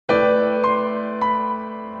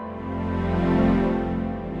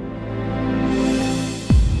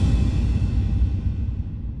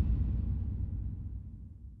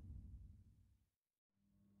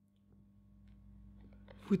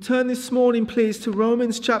We turn this morning, please, to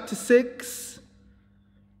Romans chapter 6.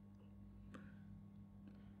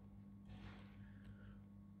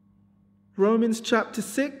 Romans chapter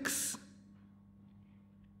 6.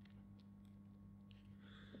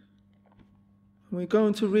 We're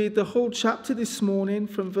going to read the whole chapter this morning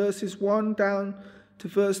from verses 1 down to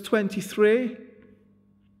verse 23.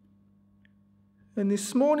 And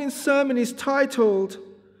this morning's sermon is titled,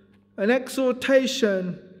 An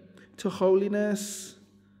Exhortation to Holiness.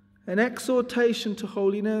 An Exhortation to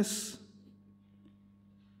Holiness.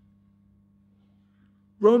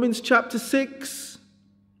 Romans chapter 6.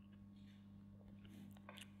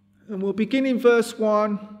 And we'll begin in verse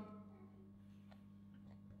 1.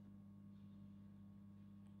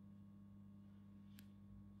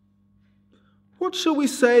 What shall we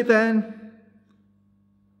say then?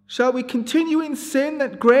 Shall we continue in sin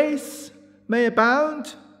that grace may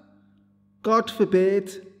abound? God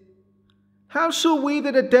forbid. How shall we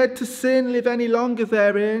that are dead to sin live any longer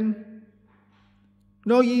therein?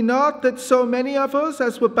 Know ye not that so many of us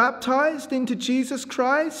as were baptized into Jesus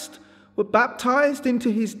Christ were baptized into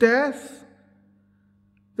his death?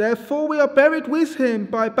 Therefore we are buried with him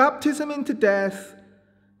by baptism into death,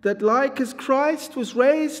 that like as Christ was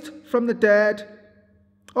raised from the dead,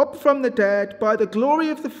 up from the dead by the glory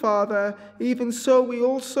of the Father, even so we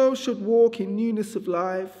also should walk in newness of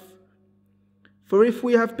life. For if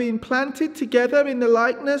we have been planted together in the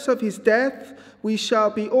likeness of his death, we shall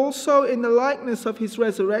be also in the likeness of his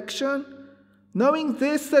resurrection, knowing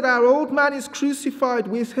this, that our old man is crucified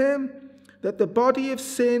with him, that the body of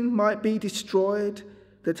sin might be destroyed,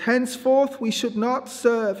 that henceforth we should not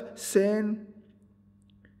serve sin.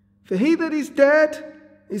 For he that is dead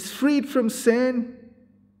is freed from sin.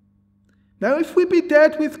 Now if we be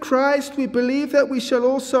dead with Christ, we believe that we shall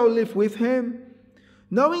also live with him,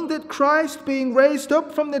 knowing that Christ, being raised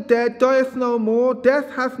up from the dead, dieth no more,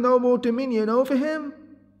 death hath no more dominion over him.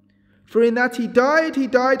 For in that he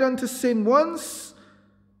died unto sin once,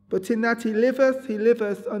 but in that he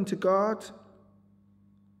liveth unto God.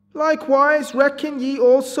 Likewise reckon ye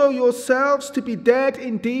also yourselves to be dead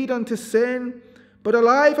indeed unto sin, but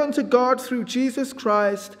alive unto God through Jesus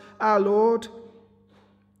Christ our Lord.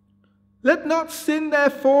 Let not sin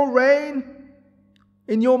therefore reign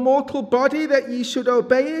in your mortal body, that ye should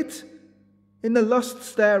obey it in the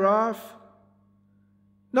lusts thereof.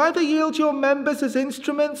 Neither yield your members as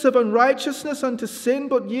instruments of unrighteousness unto sin,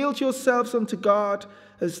 but yield yourselves unto God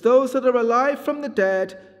as those that are alive from the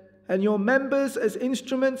dead, and your members as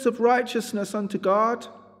instruments of righteousness unto God.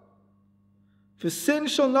 For sin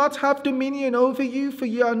shall not have dominion over you, for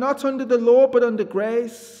ye are not under the law, but under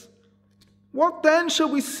grace. What then, shall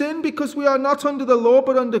we sin because we are not under the law,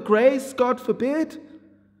 but under grace? God forbid.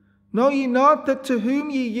 Know ye not that to whom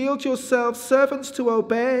ye yield yourselves servants to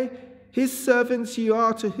obey, his servants ye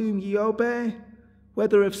are to whom ye obey,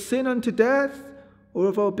 whether of sin unto death, or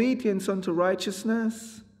of obedience unto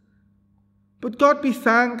righteousness? But God be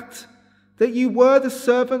thanked that ye were the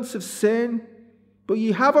servants of sin, but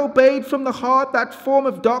ye have obeyed from the heart that form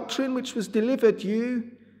of doctrine which was delivered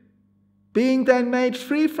you. Being then made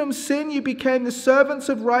free from sin, ye became the servants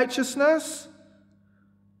of righteousness.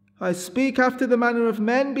 I speak after the manner of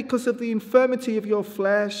men because of the infirmity of your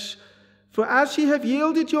flesh. For as ye have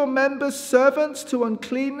yielded your members servants to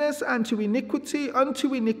uncleanness and to iniquity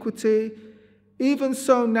unto iniquity, even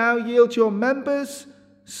so now yield your members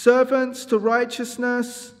servants to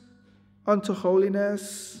righteousness unto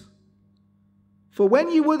holiness. For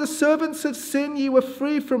when ye were the servants of sin, ye were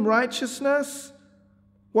free from righteousness.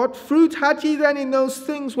 What fruit had ye then in those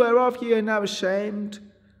things whereof ye are now ashamed?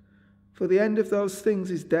 For the end of those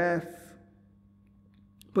things is death.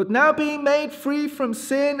 But now being made free from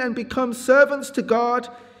sin and become servants to God,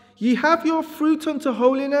 ye have your fruit unto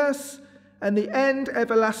holiness, and the end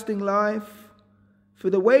everlasting life.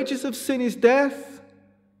 For the wages of sin is death,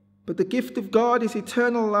 but the gift of God is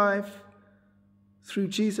eternal life through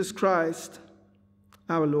Jesus Christ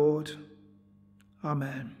our Lord.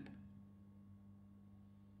 Amen.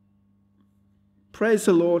 Praise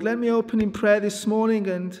the Lord. Let me open in prayer this morning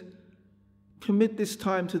and commit this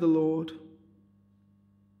time to the Lord.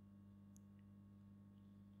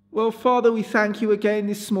 Well, Father, we thank you again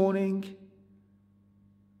this morning,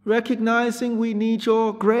 recognizing we need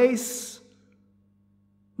your grace.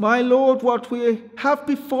 My Lord, what we have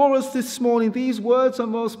before us this morning, these words are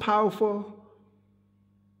most powerful.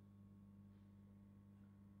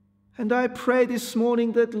 And I pray this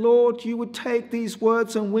morning that, Lord, you would take these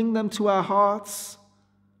words and wing them to our hearts,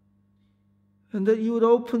 and that you would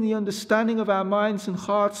open the understanding of our minds and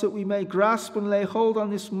hearts, that we may grasp and lay hold on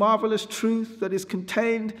this marvelous truth that is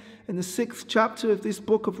contained in the 6th chapter of this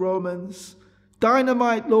book of Romans,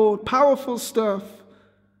 dynamite, Lord, powerful stuff,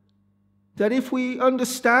 that if we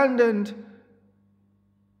understand and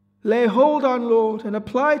lay hold on, Lord, and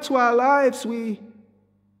apply to our lives, we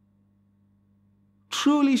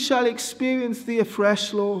truly shall experience thee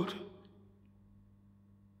afresh, Lord.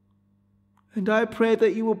 And I pray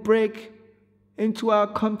that you will break into our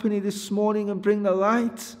company this morning and bring the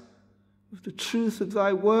light of the truth of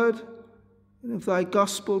thy word and of thy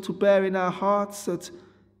gospel to bear in our hearts, that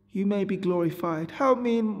you may be glorified. Help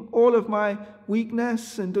me in all of my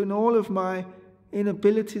weakness and in all of my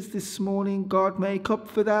inabilities this morning. God, make up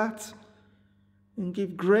for that and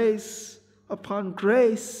give grace upon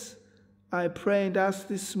grace, I pray and ask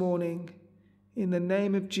this morning, in the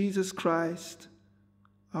name of Jesus Christ.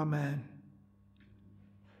 Amen.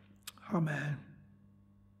 Amen.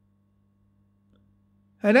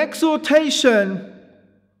 An exhortation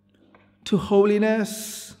to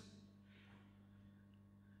holiness.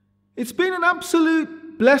 It's been an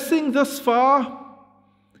absolute blessing thus far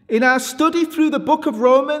in our study through the book of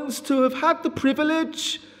Romans to have had the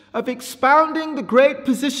privilege of expounding the great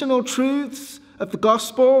positional truths of the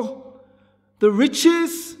gospel, the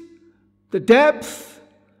riches, the depth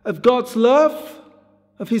of God's love,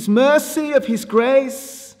 of his mercy, of his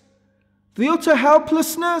grace, the utter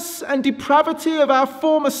helplessness and depravity of our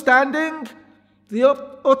former standing, the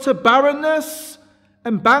utter barrenness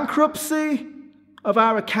and bankruptcy of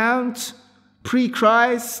our account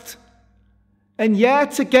pre-Christ. And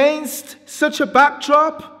yet, against such a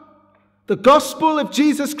backdrop, the gospel of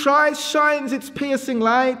Jesus Christ shines its piercing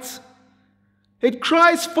light. It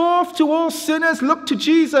cries forth to all sinners, look to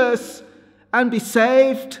Jesus and be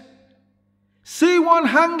saved. See one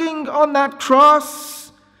hanging on that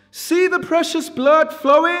cross. See the precious blood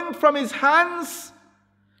flowing from his hands,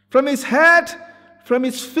 from his head, from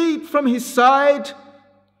his feet, from his side.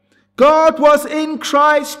 God was in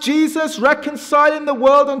Christ Jesus, reconciling the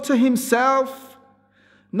world unto himself,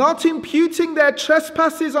 not imputing their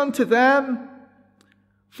trespasses unto them.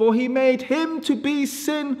 For he made him to be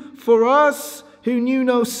sin for us, who knew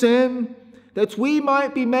no sin, that we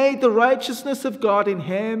might be made the righteousness of God in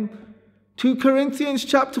him. 2 Corinthians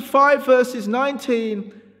chapter 5, verses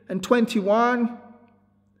 19 and 21.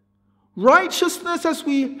 Righteousness, as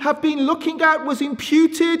we have been looking at, was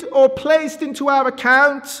imputed or placed into our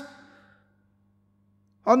account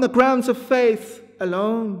on the grounds of faith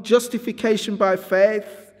alone, justification by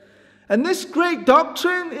faith. And this great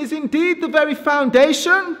doctrine is indeed the very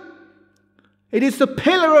foundation. It is the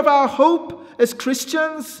pillar of our hope as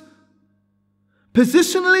Christians.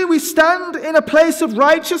 Positionally, we stand in a place of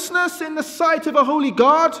righteousness in the sight of a holy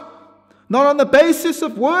God, not on the basis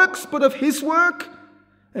of works, but of his work,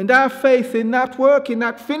 and our faith in that work, in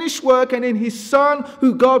that finished work, and in his Son,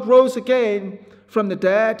 who God rose again from the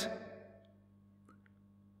dead.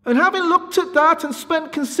 And having looked at that and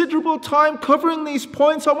spent considerable time covering these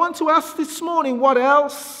points, I want to ask this morning, what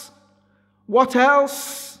else? What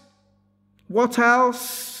else? What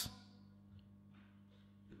else?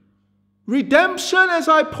 Redemption, as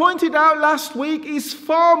I pointed out last week, is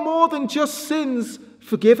far more than just sins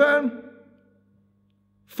forgiven.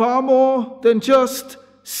 Far more than just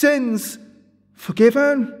sins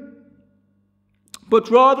forgiven. But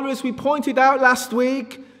rather, as we pointed out last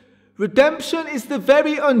week, redemption is the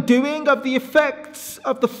very undoing of the effects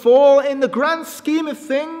of the fall in the grand scheme of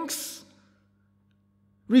things.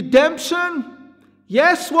 Redemption,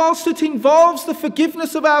 yes, whilst it involves the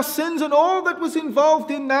forgiveness of our sins and all that was involved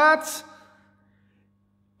in that,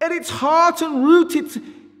 at its heart and root, it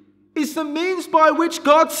is the means by which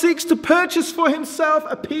God seeks to purchase for himself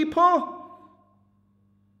a people.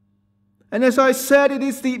 And as I said, it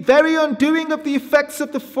is the very undoing of the effects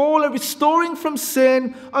of the fall, a restoring from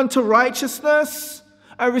sin unto righteousness,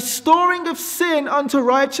 a restoring of sin unto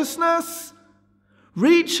righteousness,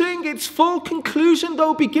 reaching its full conclusion,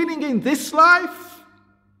 though beginning in this life,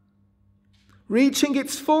 reaching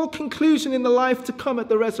its full conclusion in the life to come at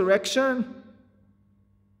the resurrection.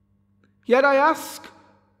 Yet I ask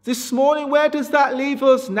this morning, where does that leave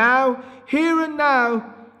us now, here and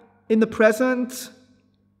now, in the present?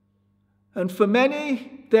 And for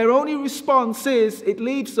many, their only response is, it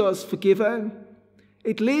leaves us forgiven.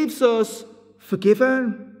 It leaves us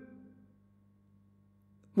forgiven.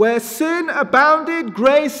 Where sin abounded,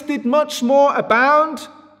 grace did much more abound,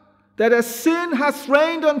 that as sin hath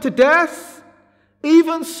reigned unto death,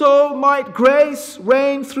 even so might grace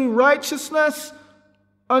reign through righteousness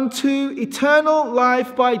unto eternal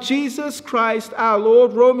life by Jesus Christ our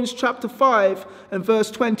Lord. Romans chapter 5 and verse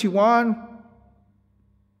 21.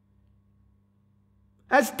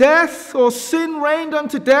 As death or sin reigned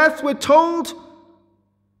unto death, we're told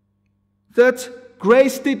that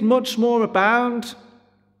grace did much more abound.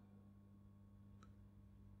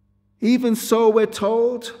 Even so, we're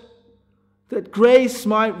told that grace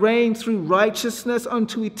might reign through righteousness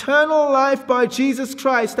unto eternal life by Jesus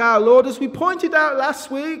Christ our Lord. As we pointed out last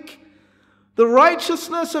week, the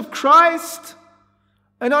righteousness of Christ,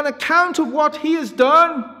 and on account of what he has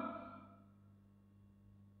done,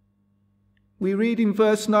 we read in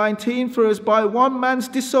verse 19, for as by one man's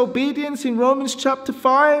disobedience in Romans chapter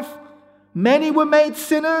 5, many were made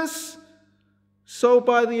sinners, so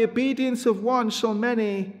by the obedience of one shall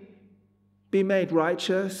many be made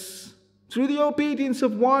righteous. Through the obedience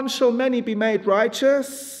of one shall many be made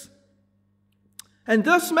righteous. And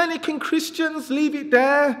thus many can Christians leave it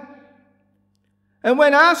there. And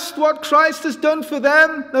when asked what Christ has done for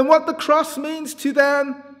them and what the cross means to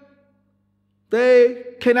them, they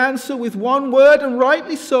can answer with one word, and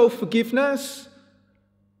rightly so, forgiveness.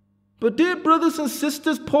 But dear brothers and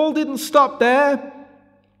sisters, Paul didn't stop there.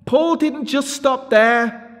 Paul didn't just stop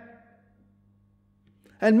there.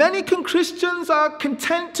 And many Christians are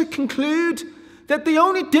content to conclude that the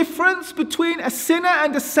only difference between a sinner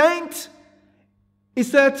and a saint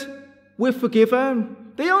is that we're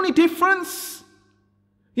forgiven. The only difference.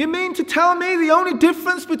 You mean to tell me the only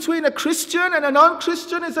difference between a Christian and a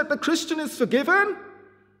non-Christian is that the Christian is forgiven?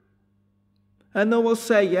 And they will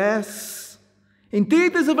say yes.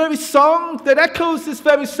 Indeed, there's a very song that echoes this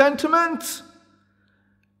very sentiment.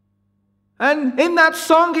 And in that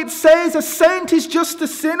song it says, a saint is just a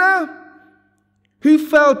sinner who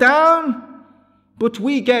fell down, but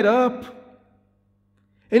we get up.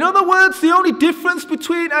 In other words, the only difference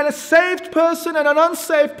between a saved person and an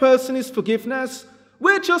unsaved person is forgiveness.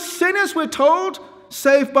 We're just sinners, we're told,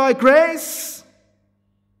 saved by grace.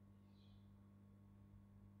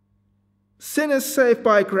 Sinners saved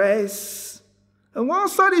by grace. And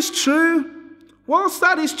whilst that is true,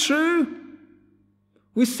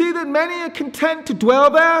 we see that many are content to dwell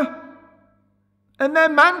there. And their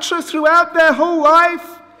mantra throughout their whole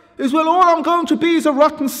life is, well, all I'm going to be is a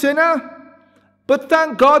rotten sinner. But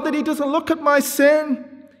thank God that he doesn't look at my sin.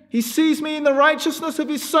 He sees me in the righteousness of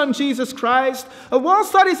his Son, Jesus Christ. And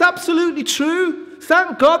whilst that is absolutely true,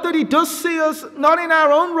 thank God that he does see us not in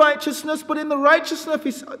our own righteousness, but in the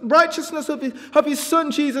righteousness of his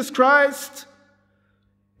Son, Jesus Christ.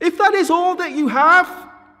 If that is all that you have,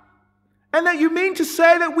 and that you mean to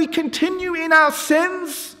say that we continue in our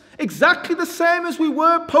sins exactly the same as we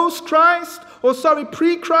were pre-Christ,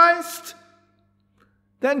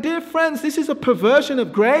 then, dear friends, this is a perversion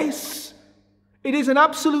of grace. It is an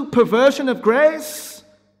absolute perversion of grace.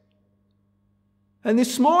 And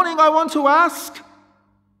this morning I want to ask,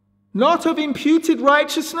 not of imputed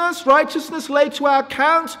righteousness laid to our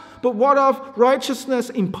account, but what of righteousness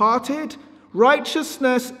imparted?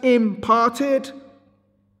 Righteousness imparted.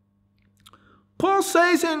 Paul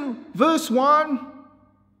says in verse 1,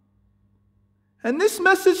 and this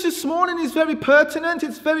message this morning is very pertinent,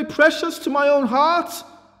 it's very precious to my own heart,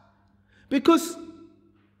 because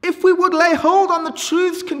if we would lay hold on the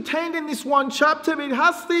truths contained in this one chapter, it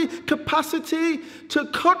has the capacity to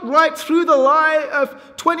cut right through the lie of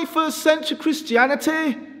 21st century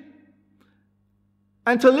Christianity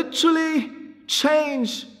and to literally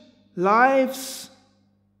change lives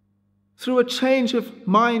through a change of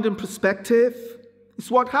mind and perspective. It's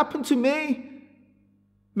what happened to me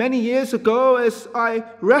many years ago as I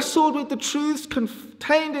wrestled with the truths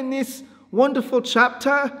contained in this wonderful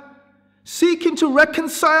chapter, seeking to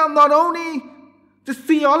reconcile not only the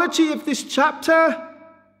theology of this chapter,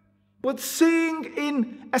 but seeing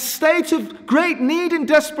in a state of great need and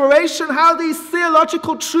desperation how these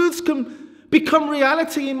theological truths can become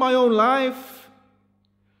reality in my own life.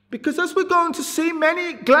 Because as we're going to see,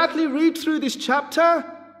 many gladly read through this chapter,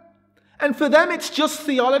 and for them it's just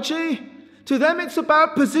theology. To them it's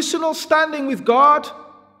about positional standing with God,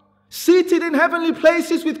 seated in heavenly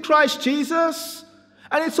places with Christ Jesus.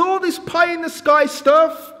 And it's all this pie-in-the-sky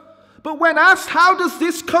stuff. But when asked, how does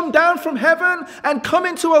this come down from heaven and come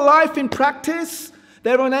into a life in practice,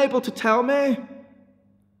 they're unable to tell me.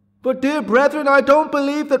 But dear brethren, I don't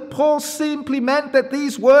believe that Paul simply meant that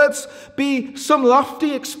these words be some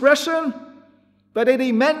lofty expression, but that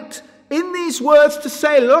he meant in these words to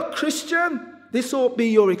say, look, Christian, this ought be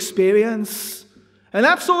your experience. And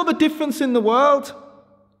that's all the difference in the world.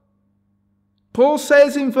 Paul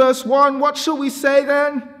says in verse 1, what shall we say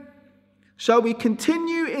then? Shall we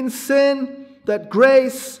continue in sin that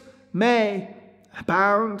grace may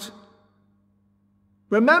abound?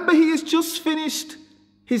 Remember, he has just finished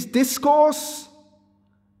his discourse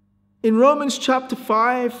in Romans chapter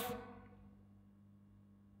 5.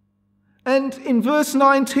 And in verse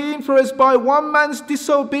 19, for as by one man's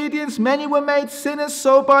disobedience many were made sinners,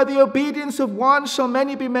 so by the obedience of one shall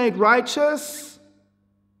many be made righteous.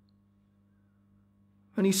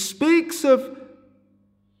 And he speaks of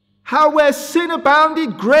how where sin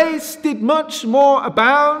abounded, grace did much more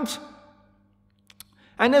abound.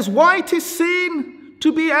 And as white is seen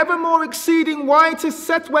to be ever more exceeding white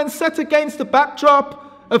when set against the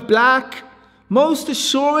backdrop of black, most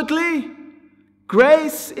assuredly,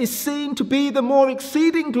 grace is seen to be the more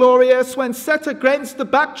exceeding glorious when set against the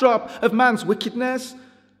backdrop of man's wickedness,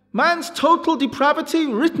 man's total depravity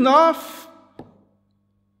written off.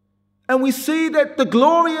 And we see that the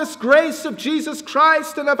glorious grace of Jesus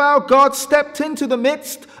Christ and of our God stepped into the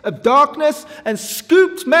midst of darkness and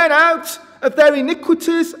scooped men out of their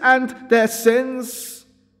iniquities and their sins.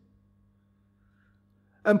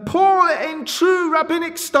 And Paul, in true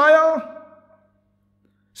rabbinic style,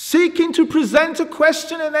 seeking to present a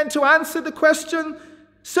question and then to answer the question,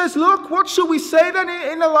 says, look, what shall we say then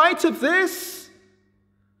in the light of this?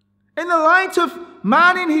 In the light of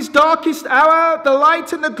man in his darkest hour, the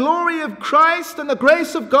light and the glory of Christ and the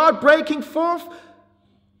grace of God breaking forth,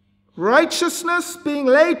 righteousness being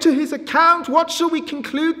laid to his account, what shall we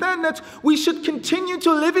conclude then? That we should continue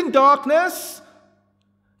to live in darkness?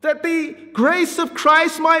 That the grace of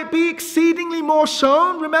Christ might be exceedingly more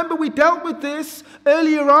shown? Remember, we dealt with this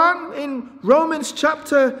earlier on in Romans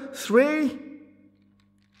chapter 3.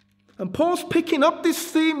 And Paul's picking up this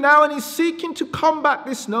theme now and he's seeking to combat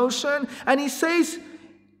this notion. And he says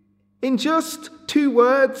in just 2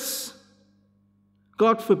 words,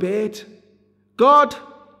 God forbid. God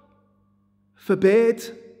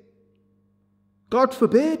forbid. God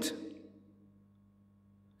forbid.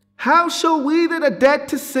 How shall we that are dead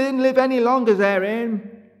to sin live any longer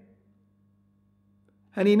therein?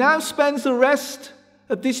 And he now spends the rest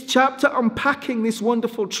of this chapter unpacking this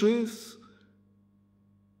wonderful truth.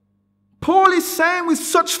 Paul is saying with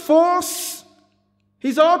such force,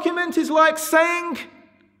 his argument is like saying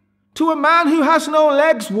to a man who has no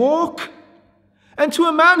legs, walk, and to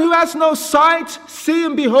a man who has no sight, see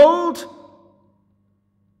and behold.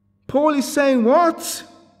 Paul is saying, what?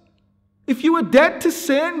 If you are dead to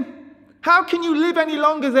sin, how can you live any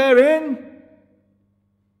longer therein?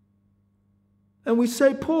 And we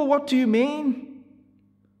say, Paul, what do you mean?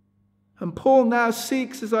 And Paul now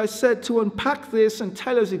seeks, as I said, to unpack this and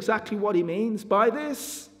tell us exactly what he means by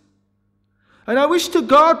this. And I wish to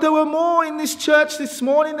God there were more in this church this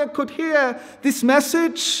morning that could hear this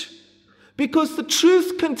message, because the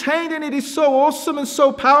truth contained in it is so awesome and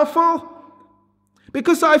so powerful.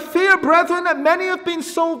 Because I fear, brethren, that many have been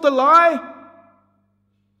sold the lie.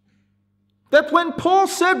 That when Paul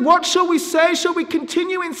said, what shall we say? Shall we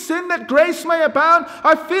continue in sin that grace may abound?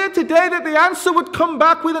 I fear today that the answer would come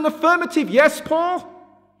back with an affirmative, yes, Paul,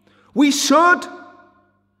 we should.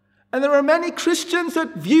 And there are many Christians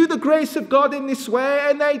that view the grace of God in this way,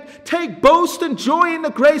 and they take boast and joy in the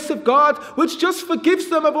grace of God, which just forgives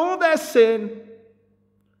them of all their sin.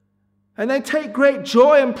 And they take great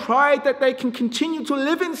joy and pride that they can continue to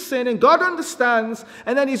live in sin, and God understands,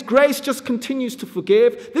 and then his grace just continues to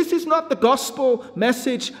forgive. This is not the gospel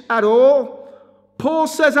message at all. Paul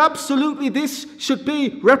says absolutely this should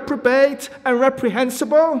be reprobate and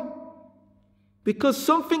reprehensible, because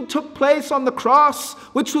something took place on the cross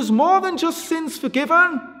which was more than just sins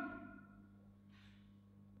forgiven.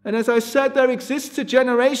 And as I said, there exists a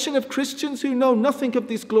generation of Christians who know nothing of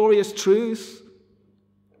this glorious truth.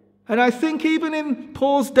 And I think even in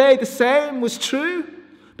Paul's day the same was true.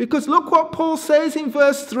 Because look what Paul says in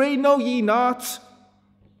verse 3, know ye not?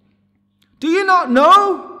 Do you not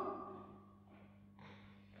know?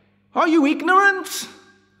 Are you ignorant?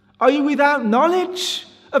 Are you without knowledge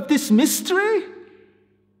of this mystery?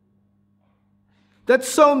 That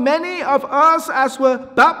so many of us as were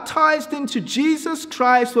baptized into Jesus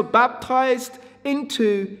Christ were baptized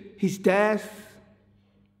into his death.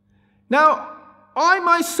 Now, I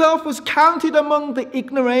myself was counted among the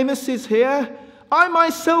ignoramuses here. I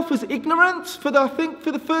myself was ignorant for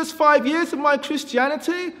the first 5 years of my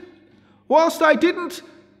Christianity. Whilst I didn't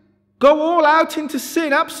go all out into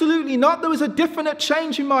sin, absolutely not. There was a definite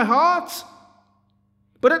change in my heart.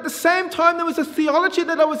 But at the same time, there was a theology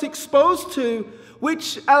that I was exposed to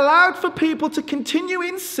which allowed for people to continue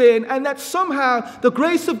in sin, and that somehow the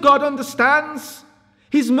grace of God understands.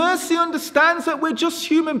 His mercy understands that we're just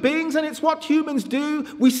human beings and it's what humans do.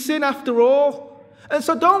 We sin after all. And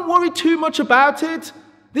so don't worry too much about it.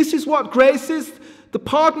 This is what grace is, the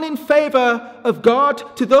pardon in favor of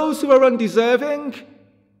God to those who are undeserving.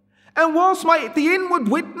 And whilst the inward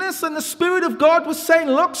witness and the Spirit of God was saying,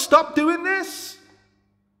 look, stop doing this,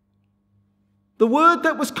 the word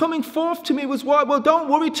that was coming forth to me was, well, don't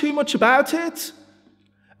worry too much about it.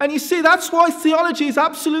 And you see, that's why theology is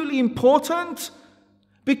absolutely important,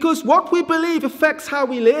 because what we believe affects how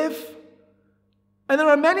we live. And there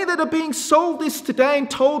are many that are being sold this today and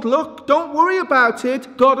told, look, don't worry about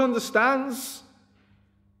it. God understands.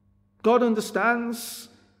 God understands.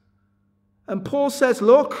 And Paul says,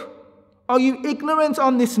 look, are you ignorant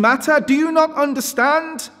on this matter? Do you not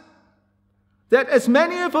understand that as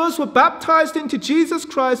many of us were baptized into Jesus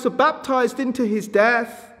Christ, were baptized into his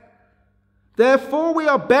death? Therefore we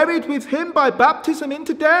are buried with him by baptism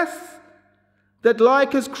into death, that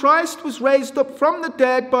like as Christ was raised up from the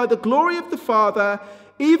dead by the glory of the Father,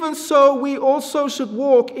 even so we also should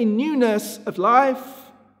walk in newness of life.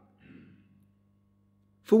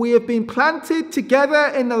 For we have been planted together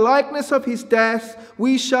in the likeness of his death,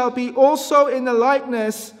 we shall be also in the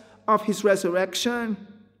likeness of his resurrection.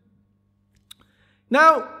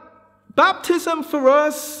 Now, baptism for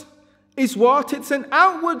us is what? It's an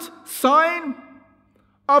outward sign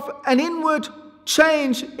of an inward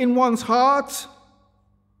change in one's heart.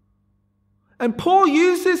 And Paul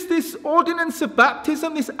uses this ordinance of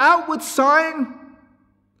baptism, this outward sign,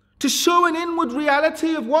 to show an inward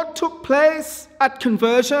reality of what took place at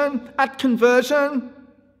conversion.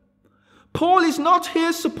 Paul is not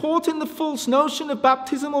here supporting the false notion of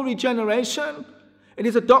baptismal regeneration. It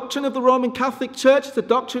is a doctrine of the Roman Catholic Church. It's a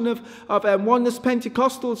doctrine of Oneness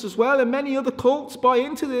Pentecostals as well, and many other cults buy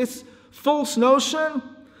into this false notion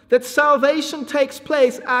that salvation takes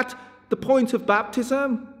place at the point of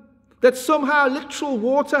baptism, that somehow literal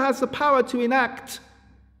water has the power to enact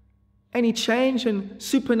any change and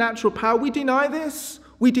supernatural power. We deny this.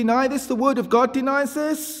 We deny this. The Word of God denies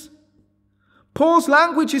this. Paul's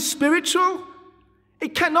language is spiritual.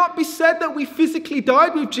 It cannot be said that we physically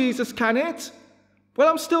died with Jesus, can it? Well,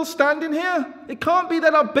 I'm still standing here. It can't be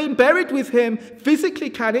that I've been buried with him physically,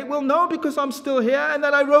 can it? Well, no, because I'm still here and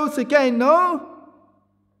then I rose again. No.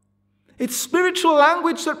 It's spiritual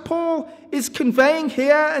language that Paul is conveying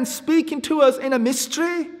here and speaking to us in a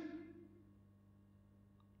mystery.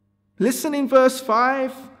 Listen in verse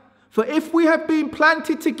 5. For if we have been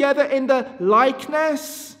planted together in the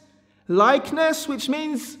likeness, which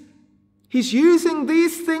means he's using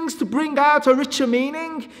these things to bring out a richer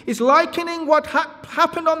meaning, is likening what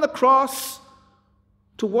happened on the cross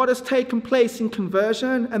to what has taken place in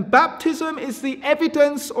conversion. And baptism is the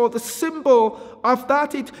evidence or the symbol of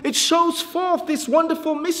that. It shows forth this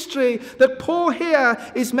wonderful mystery that Paul here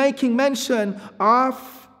is making mention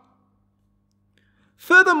of.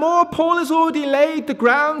 Furthermore, Paul has already laid the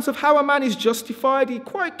grounds of how a man is justified. He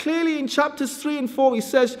quite clearly in chapters 3 and 4, he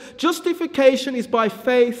says, justification is by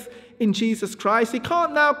faith in Jesus Christ. He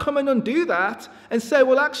can't now come and undo that and say,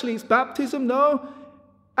 well, actually, it's baptism. No,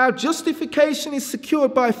 our justification is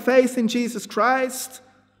secured by faith in Jesus Christ.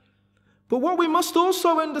 But what we must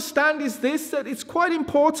also understand is this, that it's quite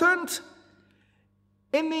important.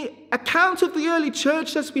 In the account of the early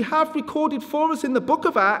church, as we have recorded for us in the book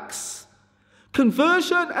of Acts,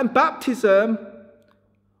 conversion and baptism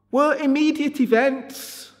were immediate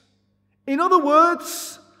events. In other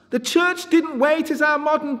words, the church didn't wait as our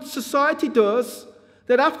modern society does,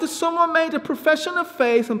 that after someone made a profession of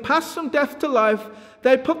faith and passed from death to life,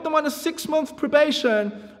 they put them on a 6-month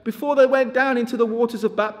probation before they went down into the waters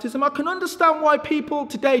of baptism. I can understand why people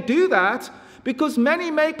today do that, because many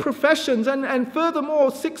make professions and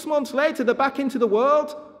furthermore, 6 months later, they're back into the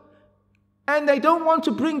world. And they don't want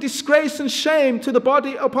to bring disgrace and shame to the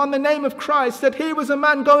body upon the name of Christ, that here was a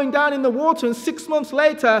man going down in the water and 6 months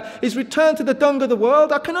later is returned to the dung of the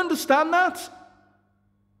world. I can understand that.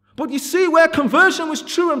 But you see, where conversion was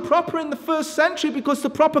true and proper in the first century because the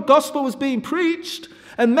proper gospel was being preached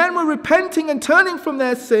and men were repenting and turning from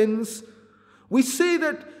their sins, we see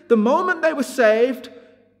that the moment they were saved,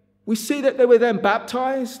 we see that they were then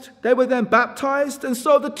baptized. And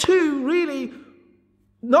so the two really,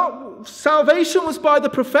 not salvation was by the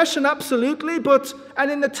profession, absolutely,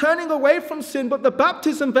 and in the turning away from sin, but the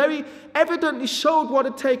baptism very evidently showed what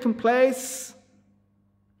had taken place.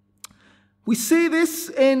 We see this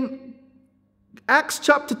in Acts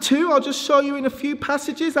chapter 2. I'll just show you in a few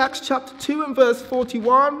passages. Acts chapter 2 and verse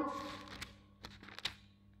 41.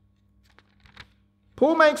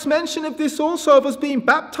 Paul makes mention of this also, of us being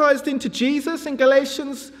baptized into Jesus in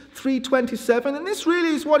Galatians 3:27, and this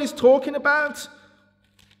really is what he's talking about.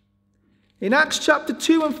 In Acts chapter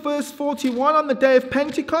 2 and verse 41, on the day of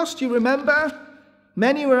Pentecost, you remember,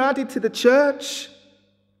 many were added to the church.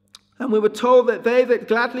 And we were told that they that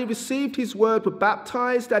gladly received his word were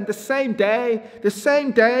baptized. And the same day,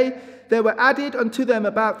 there were added unto them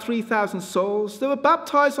about 3,000 souls. They were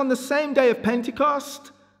baptized on the same day of Pentecost.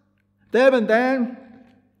 there and then.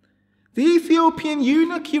 The Ethiopian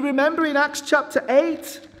eunuch, you remember in Acts chapter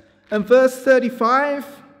 8 and verse 35.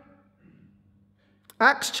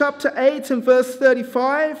 Acts chapter 8 and verse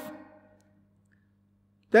 35.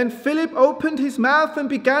 Then Philip opened his mouth and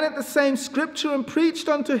began at the same scripture and preached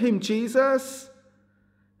unto him Jesus.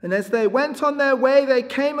 And as they went on their way, they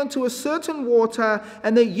came unto a certain water,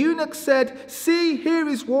 and the eunuch said, See, here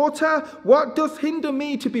is water. What doth hinder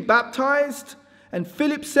me to be baptized? And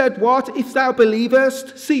Philip said, What, if thou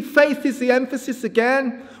believest? See, faith is the emphasis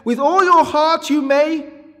again. With all your heart you may.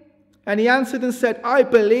 And he answered and said, I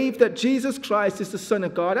believe that Jesus Christ is the Son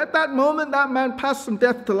of God. At that moment, that man passed from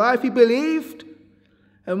death to life. He believed.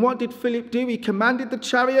 And what did Philip do? He commanded the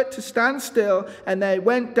chariot to stand still, and they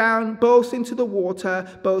went down both into the water,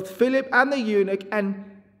 both Philip and the eunuch, and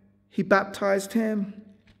he baptized him.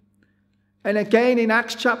 And again in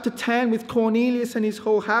Acts chapter 10 with Cornelius and his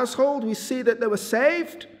whole household, we see that they were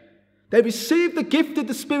saved. They received the gift of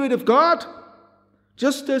the Spirit of God,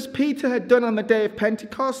 just as Peter had done on the day of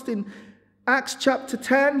Pentecost in Acts chapter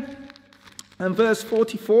 10 and verse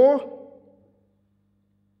 44.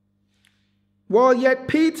 While yet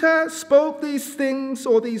Peter spoke these things,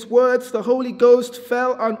 or these words, the Holy Ghost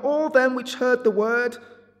fell on all them which heard the word.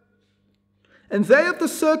 And they of the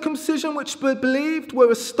circumcision which believed were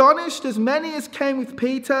astonished, as many as came with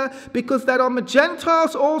Peter, because that on the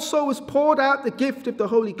Gentiles also was poured out the gift of the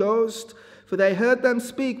Holy Ghost. For they heard them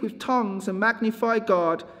speak with tongues and magnify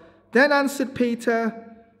God. Then answered Peter,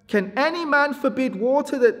 Can any man forbid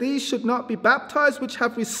water that these should not be baptized, which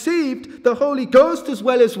have received the Holy Ghost as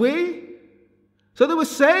well as we? So they were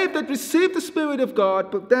saved, they'd received the Spirit of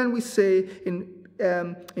God, but then we see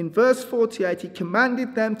in verse 48, he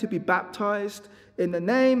commanded them to be baptized in the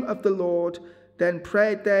name of the Lord. Then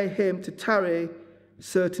prayed they him to tarry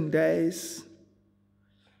certain days.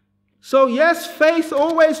 So yes, faith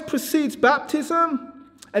always precedes baptism,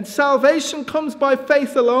 and salvation comes by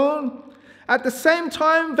faith alone. At the same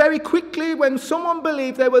time, very quickly, when someone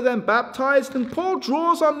believed, they were then baptized. And Paul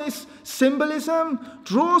draws on this symbolism,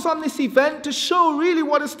 draws on this event to show really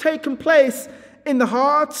what has taken place in the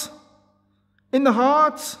heart. In the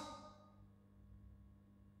heart.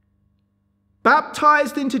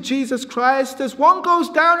 Baptized into Jesus Christ. As one goes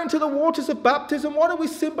down into the waters of baptism, what are we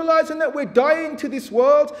symbolizing? That we're dying to this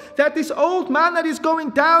world. That this old man that is going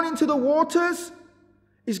down into the waters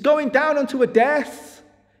is going down unto a death.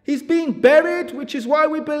 He's being buried, which is why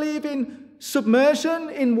we believe in submersion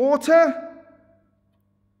in water.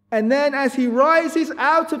 And then as he rises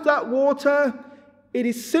out of that water,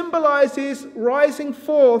 it symbolizes rising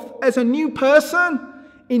forth as a new person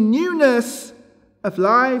in newness of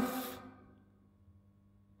life.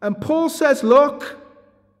 And Paul says, look,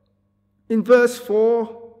 in verse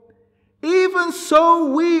 4, even so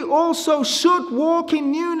we also should walk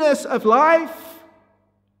in newness of life.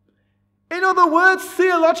 In other words,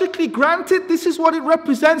 theologically granted, this is what it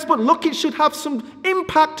represents, but look, it should have some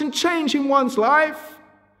impact and change in one's life.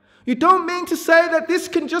 You don't mean to say that this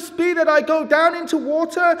can just be that I go down into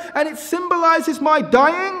water and it symbolizes my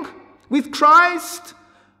dying with Christ,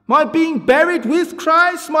 my being buried with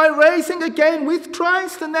Christ, my raising again with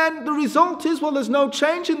Christ, and then the result is, well, there's no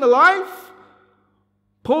change in the life.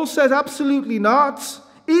 Paul says absolutely not.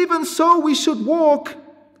 Even so, we should walk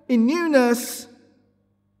in newness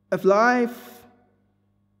of life.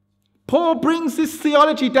 Paul brings this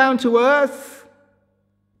theology down to earth.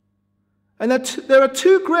 And there are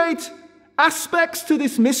two great aspects to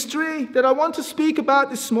this mystery that I want to speak about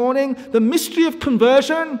this morning. The mystery of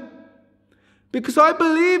conversion. Because I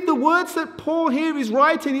believe the words that Paul here is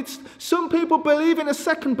writing, some people believe in a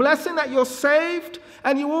second blessing, that you're saved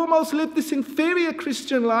and you almost live this inferior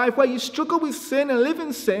Christian life where you struggle with sin and live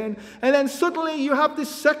in sin, and then suddenly you have this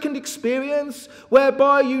second experience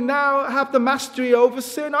whereby you now have the mastery over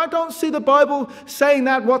sin. I don't see the Bible saying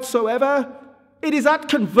that whatsoever. It is at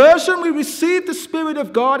conversion we receive the Spirit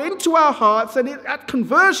of God into our hearts, and at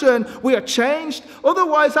conversion we are changed.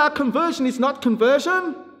 Otherwise our conversion is not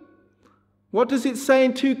conversion. What does it say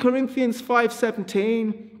in 2 Corinthians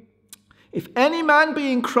 5:17? If any man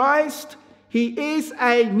be in Christ, he is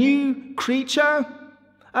a new creature.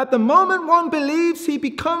 At the moment one believes,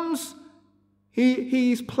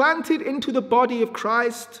 he's planted into the body of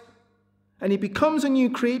Christ, and he becomes a new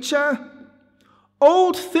creature.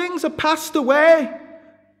 Old things are passed away.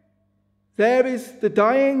 There is the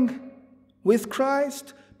dying with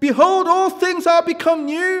Christ. Behold, all things are become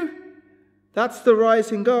new. That's the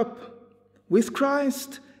rising up with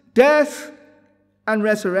Christ. Death and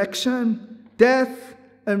resurrection. Death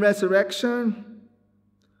and resurrection.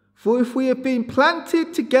 For if we have been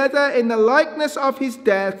planted together in the likeness of his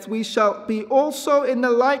death, we shall be also in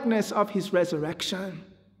the likeness of his resurrection.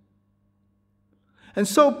 And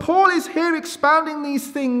so Paul is here expounding these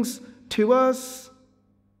things to us.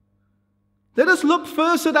 Let us look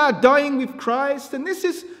first at our dying with Christ. And this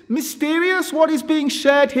is mysterious, what is being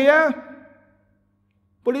shared here.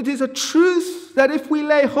 But it is a truth that if we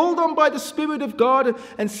lay hold on by the Spirit of God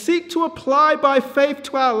and seek to apply by faith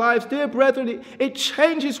to our lives, dear brethren, it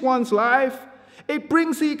changes one's life. It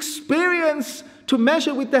brings the experience to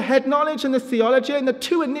measure with the head knowledge and the theology, and the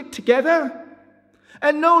two are knit together.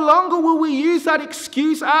 And no longer will we use that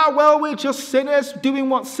excuse, we're just sinners doing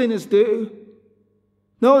what sinners do.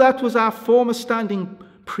 No, that was our former standing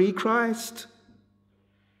pre-Christ.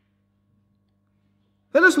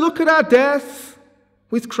 Let us look at our death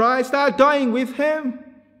with Christ, our dying with him.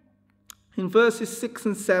 In verses 6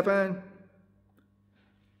 and 7.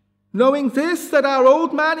 Knowing this, that our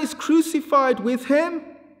old man is crucified with him,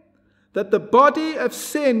 that the body of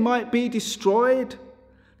sin might be destroyed,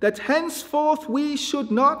 that henceforth we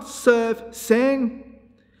should not serve sin.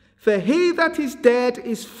 For he that is dead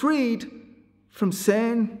is freed from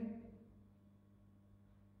sin.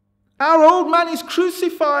 Our old man is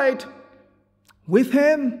crucified with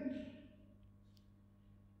him.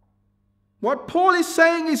 What Paul is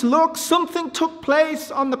saying is, look, something took place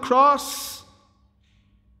on the cross.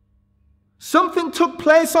 Something took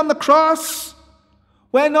place on the cross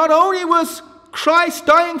where not only was Christ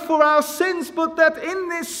dying for our sins, but that in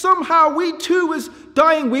this somehow we too was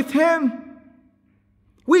dying with him.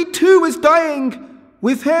 We too was dying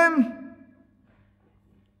with him.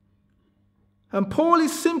 And Paul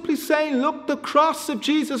is simply saying, look, the cross of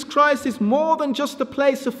Jesus Christ is more than just a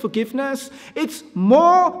place of forgiveness. It's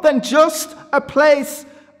more than just a place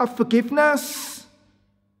of forgiveness.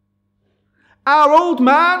 Our old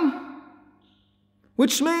man,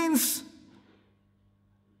 which means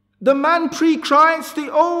the man pre-Christ, the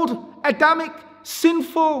old Adamic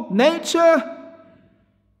sinful nature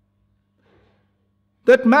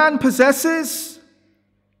that man possesses,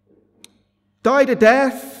 died a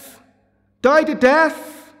death.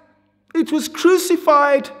 It was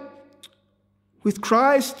crucified with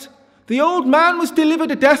Christ. The old man was delivered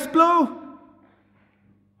a death blow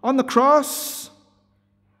on the cross,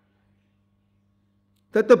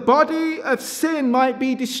 that the body of sin might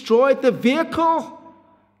be destroyed. The vehicle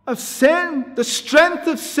of sin, the strength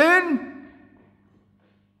of sin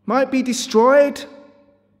might be destroyed.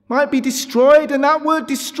 And that word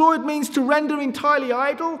destroyed means to render entirely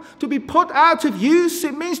idle, to be put out of use.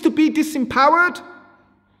 It means to be disempowered.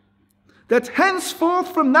 That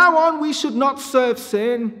henceforth, from now on, we should not serve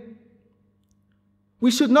sin.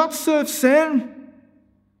 We should not serve sin.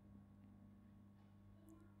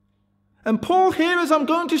 And Paul here, as I'm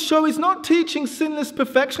going to show, is not teaching sinless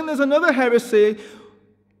perfection. There's another heresy,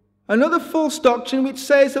 another false doctrine which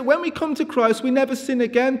says that when we come to Christ, we never sin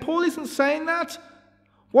again. Paul isn't saying that.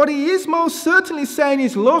 What he is most certainly saying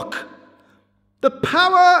is, look, the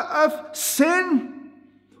power of sin,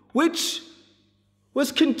 which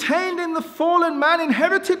was contained in the fallen man,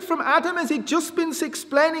 inherited from Adam, as he'd just been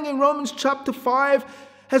explaining in Romans chapter 5,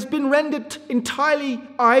 has been rendered entirely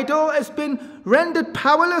idle, has been rendered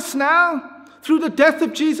powerless now through the death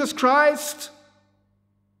of Jesus Christ.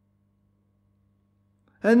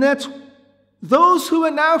 And that those who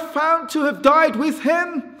are now found to have died with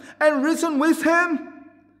him and risen with him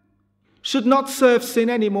should not serve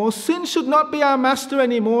sin anymore. Sin should not be our master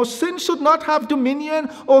anymore. Sin should not have dominion,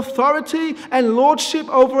 authority, and lordship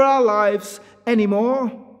over our lives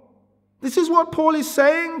anymore. This is what Paul is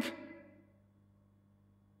saying.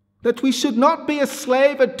 That we should not be a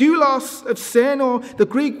slave, a doulos of sin, or the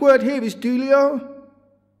Greek word here is doulio.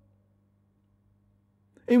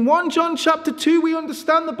 In 1 John chapter 2, we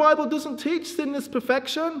understand the Bible doesn't teach sinless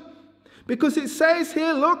perfection. Because it says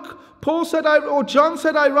here, look, John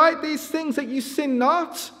said, I write these things that you sin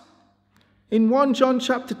not. In 1 John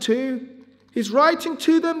chapter 2, he's writing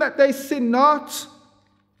to them that they sin not.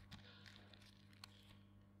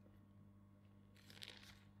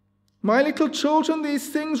 My little children, these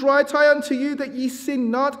things write I unto you that ye sin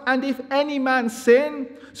not, and if any man sin.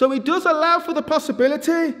 So he does allow for the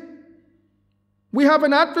possibility. We have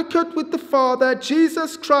an advocate with the Father,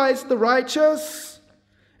 Jesus Christ the righteous.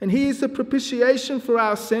 And he is the propitiation for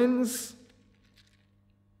our sins.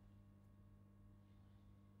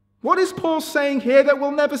 What is Paul saying here? That we'll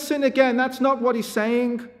never sin again? That's not what he's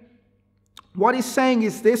saying. What he's saying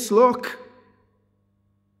is this, look.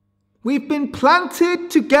 We've been planted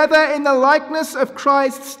together in the likeness of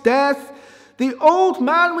Christ's death. The old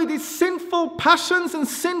man with his sinful passions and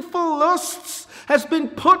sinful lusts has been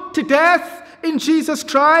put to death in Jesus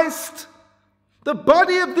Christ. The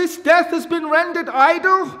body of this death has been rendered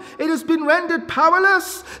idle. It has been rendered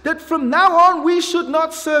powerless, that from now on we should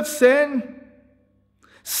not serve sin.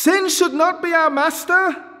 Sin should not be our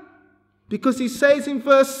master, because he says in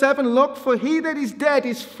verse 7, look, for he that is dead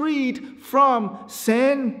is freed from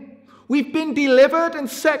sin. We've been delivered and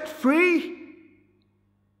set free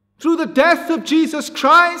through the death of Jesus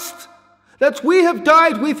Christ, that we have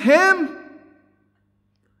died with him.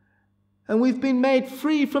 And we've been made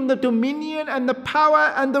free from the dominion and the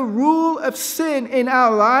power and the rule of sin in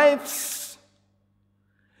our lives.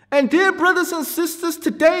 And dear brothers and sisters,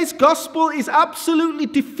 today's gospel is absolutely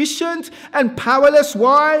deficient and powerless.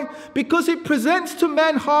 Why? Because it presents to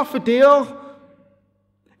men half a deal.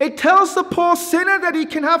 It tells the poor sinner that he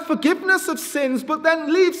can have forgiveness of sins, but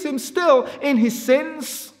then leaves him still in his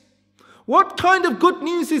sins. What kind of good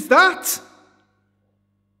news is that?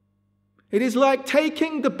 It is like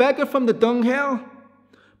taking the beggar from the dunghill,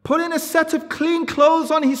 putting a set of clean clothes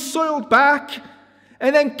on his soiled back,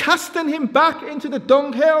 and then casting him back into the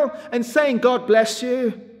dunghill and saying, God bless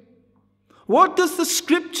you. What does the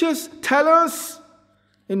scriptures tell us?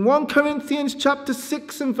 In 1 Corinthians chapter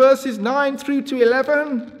 6 and verses 9 through to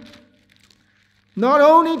 11. Not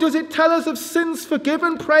only does it tell us of sins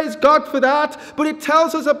forgiven, praise God for that, but it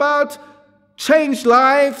tells us about changed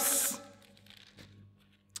lives.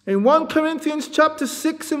 In 1 Corinthians chapter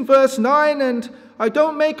 6 and verse 9, and I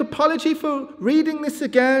don't make apology for reading this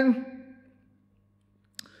again.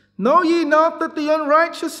 Know ye not that the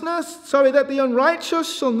unrighteous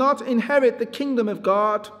shall not inherit the kingdom of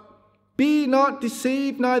God? Be not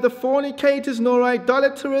deceived, neither fornicators, nor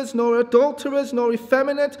idolaters, nor adulterers, nor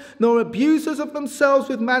effeminate, nor abusers of themselves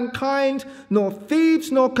with mankind, nor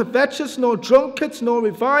thieves, nor covetous, nor drunkards, nor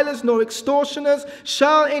revilers, nor extortioners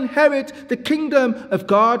shall inherit the kingdom of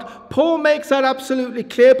God. Paul makes that absolutely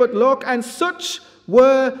clear, but look, and such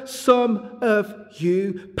were some of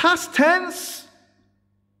you. Past tense.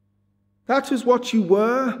 That is what you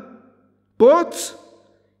were. But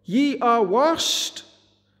ye are washed.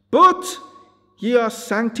 But ye are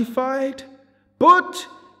sanctified, but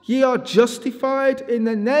ye are justified in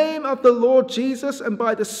the name of the Lord Jesus and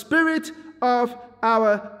by the Spirit of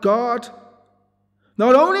our God.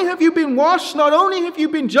 Not only have you been washed, not only have you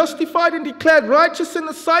been justified and declared righteous in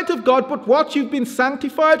the sight of God, but what? You've been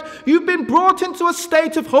sanctified. You've been brought into a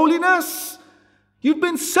state of holiness. You've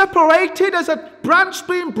been separated as a branch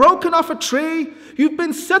being broken off a tree. You've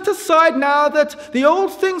been set aside now that the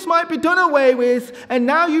old things might be done away with, and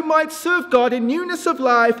now you might serve God in newness of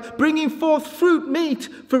life, bringing forth fruit meet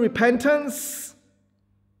for repentance.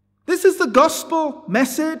 This is the gospel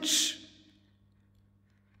message.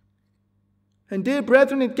 And dear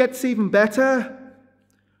brethren, it gets even better.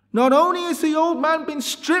 Not only has the old man been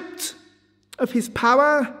stripped of his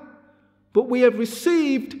power, but we have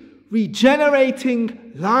received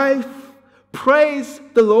regenerating life. Praise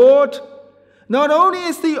the Lord. Not only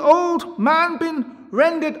has the old man been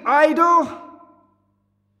rendered idle,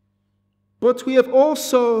 but we have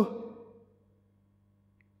also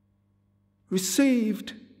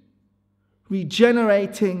received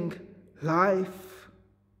regenerating life.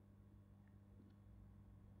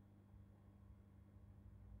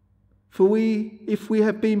 For if we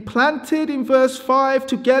have been planted, in verse 5,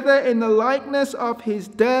 together in the likeness of his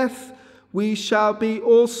death, we shall be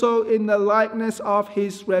also in the likeness of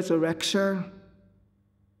his resurrection.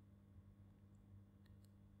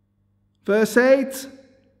 Verse 8,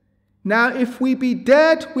 now if we be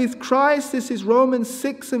dead with Christ, this is Romans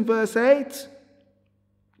 6 and verse 8.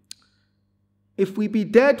 If we be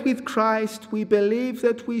dead with Christ, we believe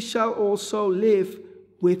that we shall also live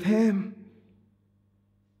with him.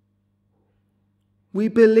 We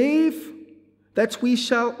believe that we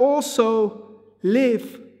shall also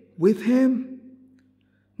live with him,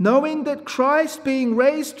 knowing that Christ, being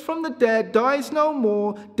raised from the dead, dies no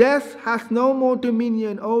more, death hath no more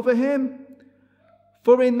dominion over him.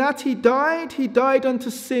 For in that he died unto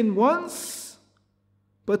sin once,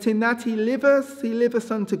 but in that he liveth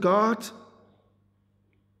unto God.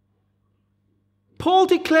 Paul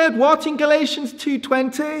declared what in Galatians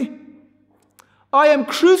 2:20? I am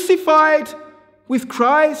crucified with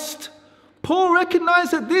Christ. Paul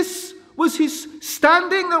recognized that this was his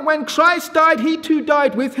standing, that when Christ died, he too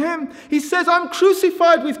died with him. He says, I'm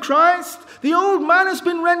crucified with Christ. The old man has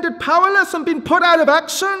been rendered powerless and been put out of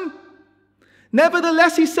action.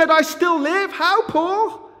 Nevertheless, he said, I still live. How,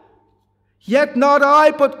 Paul? Yet not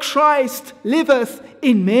I, but Christ liveth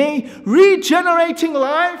in me, regenerating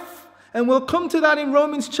life. And we'll come to that in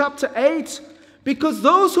Romans chapter 8. Because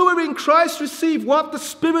those who are in Christ receive what? The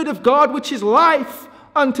Spirit of God, which is life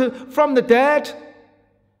from the dead.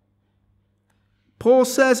 Paul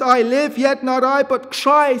says, I live, yet not I, but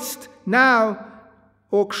Christ now,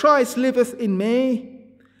 or Christ liveth in me.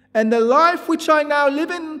 And the life which I now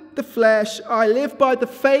live in the flesh, I live by the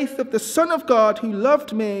faith of the Son of God who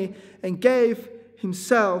loved me and gave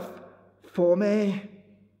himself for me.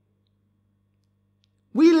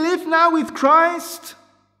 We live now with Christ.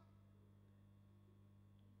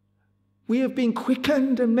 We have been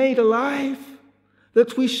quickened and made alive,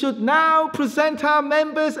 that we should now present our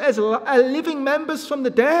members as living members from the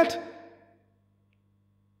dead.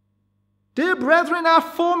 Dear brethren, our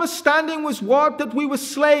former standing was what? That we were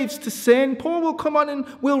slaves to sin. Paul will come on and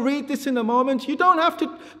we'll read this in a moment. You don't have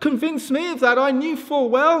to convince me of that. I knew full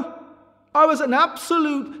well I was an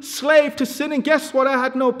absolute slave to sin, and guess what? I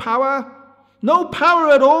had no power. No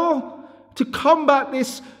power at all to combat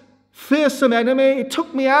this fearsome enemy. It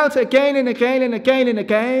took me out again and again and again and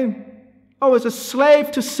again. I was a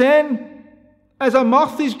slave to sin. As a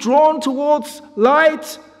moth is drawn towards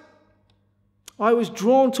light, I was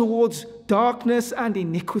drawn towards darkness and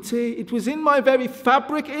iniquity. It was in my very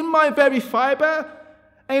fabric, in my very fiber.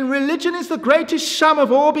 And religion is the greatest sham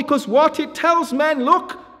of all, because what it tells men,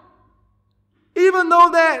 look, even though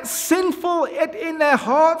they're sinful in their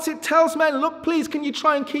hearts, it tells men, look, please, can you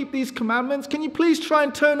try and keep these commandments? Can you please try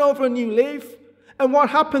and turn over a new leaf? And what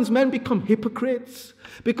happens? Men become hypocrites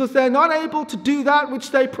because they're not able to do that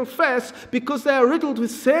which they profess, because they are riddled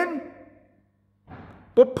with sin.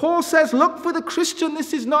 But Paul says, look, for the Christian,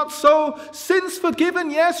 this is not so. Sins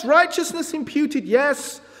forgiven, yes. Righteousness imputed,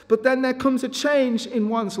 yes. But then there comes a change in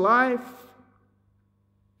one's life.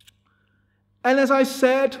 And as I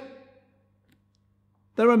said,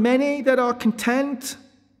 there are many that are content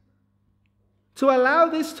to allow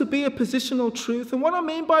this to be a positional truth. And what I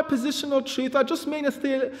mean by positional truth, I just mean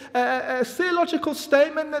a theological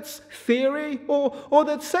statement that's theory, or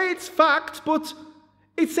that say it's fact, but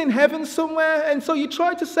it's in heaven somewhere. And so you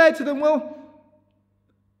try to say to them, well,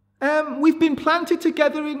 we've been planted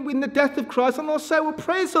together in the death of Christ. And they'll say, well,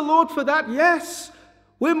 praise the Lord for that. Yes,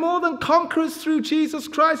 we're more than conquerors through Jesus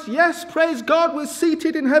Christ. Yes, praise God, we're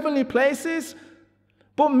seated in heavenly places.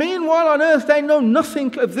 But meanwhile on earth, they know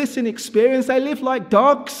nothing of this in experience. They live like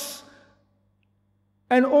dogs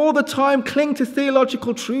and all the time cling to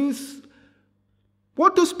theological truths.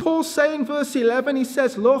 What does Paul say in verse 11? He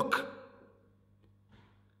says, look,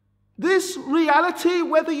 this reality,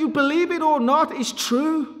 whether you believe it or not, is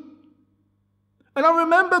true. And I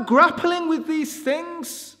remember grappling with these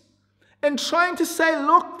things and trying to say,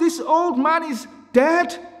 look, this old man is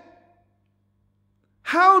dead.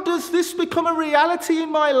 How does this become a reality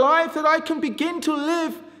in my life, that I can begin to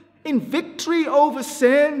live in victory over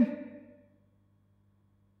sin?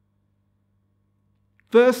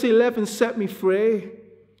 Verse 11 set me free,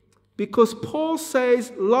 because Paul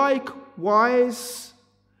says, likewise,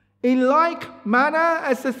 in like manner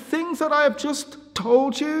as the things that I have just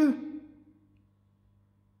told you,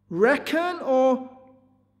 reckon or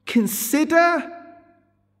consider,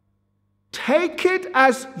 take it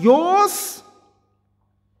as yours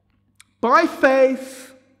by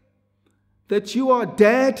faith, that you are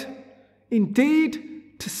dead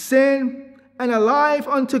indeed to sin and alive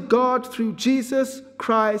unto God through Jesus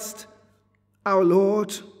Christ our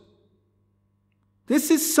Lord.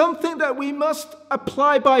 This is something that we must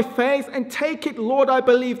apply by faith and take it, Lord, I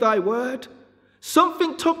believe thy word.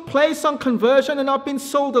 Something took place on conversion and I've been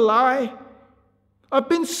sold a lie. I've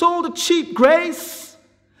been sold a cheap grace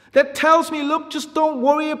that tells me, look, just don't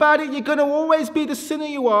worry about it. You're going to always be the sinner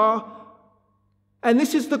you are. And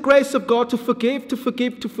this is the grace of God, to forgive, to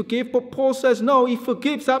forgive, to forgive. But Paul says, no, he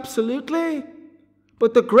forgives absolutely.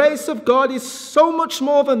 But the grace of God is so much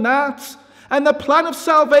more than that. And the plan of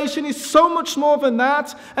salvation is so much more than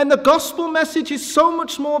that. And the gospel message is so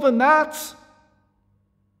much more than that.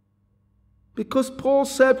 Because Paul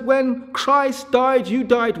said, when Christ died, you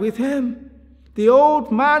died with him. The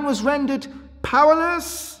old man was rendered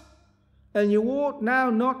powerless. And you ought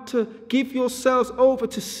now not to give yourselves over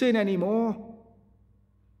to sin anymore.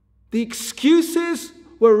 The excuses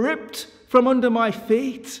were ripped from under my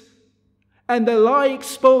feet, and the lie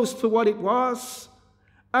exposed for what it was.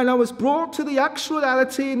 And I was brought to the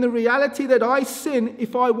actuality and the reality that I sin.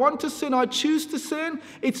 If I want to sin, I choose to sin.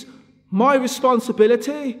 It's my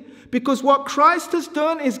responsibility. Because what Christ has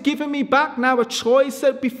done is given me back now a choice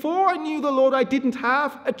that before I knew the Lord, I didn't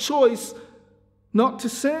have a choice not to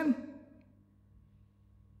sin.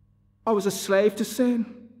 I was a slave to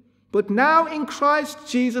sin. But now in Christ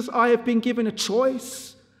Jesus, I have been given a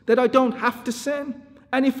choice that I don't have to sin.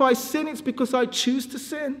 And if I sin, it's because I choose to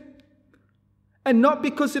sin. And not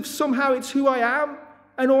because if somehow it's who I am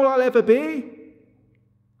and all I'll ever be.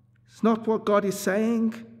 It's not what God is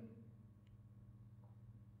saying.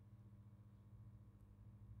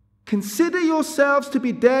 Consider yourselves to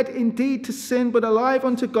be dead indeed to sin, but alive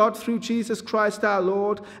unto God through Jesus Christ our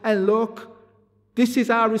Lord. And look, this is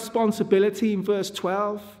our responsibility in verse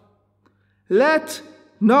 12. Let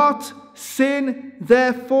not sin,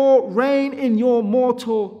 therefore, reign in your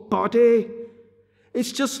mortal body.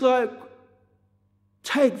 It's just like,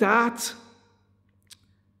 take that.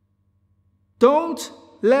 Don't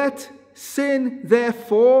let sin,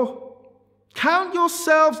 therefore. Count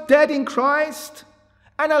yourselves dead in Christ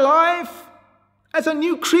and alive as a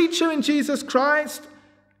new creature in Jesus Christ.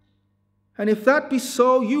 And if that be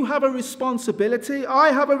so, you have a responsibility.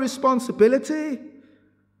 I have a responsibility.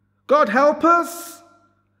 God help us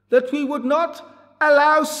that we would not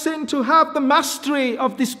allow sin to have the mastery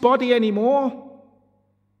of this body anymore.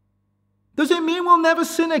 Does it mean we'll never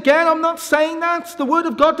sin again? I'm not saying that. The Word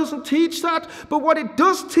of God doesn't teach that. But what it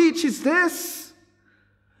does teach is this,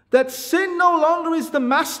 that sin no longer is the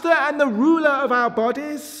master and the ruler of our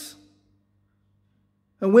bodies.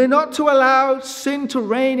 And we're not to allow sin to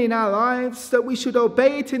reign in our lives, that we should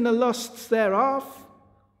obey it in the lusts thereof.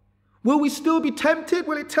 Will we still be tempted?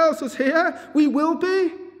 Well, it tells us here we will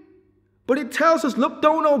be. But it tells us, look,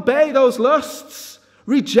 don't obey those lusts.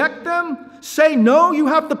 Reject them. Say no. You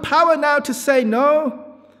have the power now to say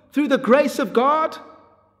no through the grace of God.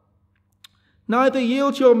 Neither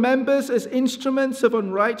yield your members as instruments of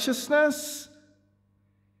unrighteousness,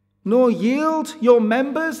 nor yield your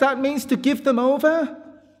members, that means to give them over,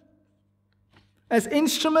 as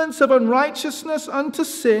instruments of unrighteousness unto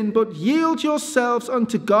sin, but yield yourselves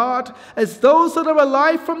unto God as those that are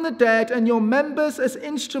alive from the dead, and your members as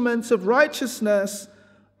instruments of righteousness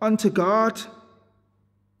unto God.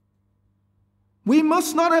 We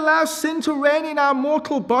must not allow sin to reign in our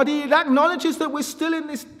mortal body. It acknowledges that we're still in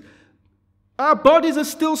this, our bodies are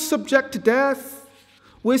still subject to death.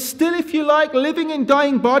 We're still, if you like, living in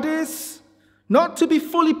dying bodies, not to be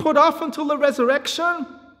fully put off until the resurrection.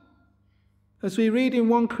 As we read in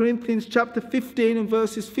 1 Corinthians chapter 15 and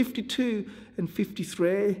verses 52 and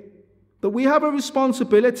 53, that we have a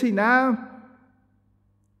responsibility now,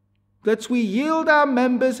 that we yield our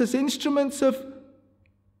members as instruments of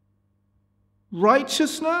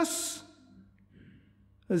righteousness,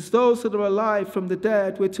 as those that are alive from the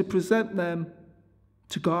dead, we're to present them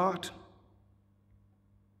to God.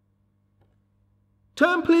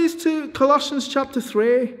 Turn please to Colossians chapter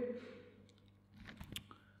 3.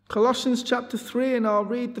 Colossians chapter 3, and I'll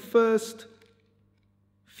read the first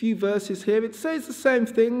few verses here. It says the same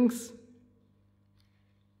things.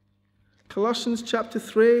 Colossians chapter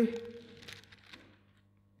 3.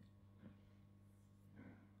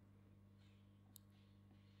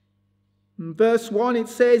 In verse 1 it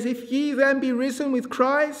says, if ye then be risen with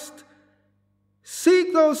Christ,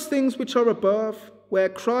 seek those things which are above, where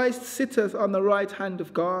Christ sitteth on the right hand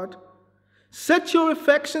of God. Set your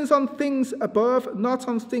affections on things above, not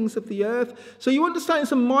on things of the earth. So you understand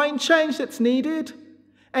it's a mind change that's needed.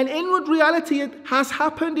 An inward reality has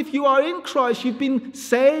happened. If you are in Christ, you've been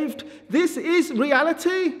saved. This is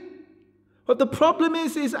reality. But the problem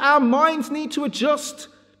is our minds need to adjust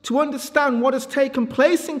to understand what has taken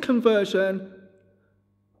place in conversion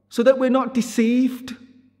so that we're not deceived.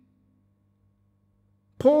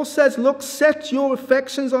 Paul says, look, set your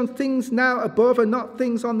affections on things now above and not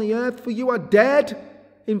things on the earth, for you are dead,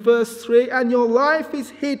 in verse 3, and your life is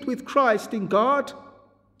hid with Christ in God.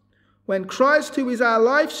 When Christ, who is our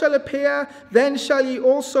life, shall appear, then shall ye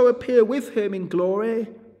also appear with him in glory.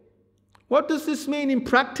 What does this mean in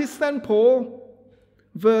practice then, Paul?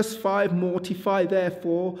 Verse 5, mortify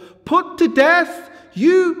therefore, put to death.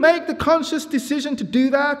 You make the conscious decision to do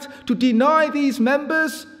that, to deny these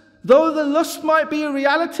members. Though the lust might be a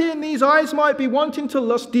reality and these eyes might be wanting to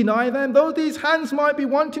lust, deny them. Though these hands might be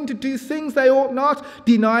wanting to do things they ought not,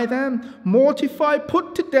 deny them. Mortify,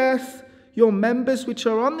 put to death your members which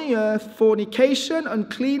are on the earth, fornication,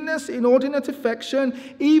 uncleanness, inordinate affection,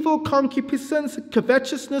 evil concupiscence,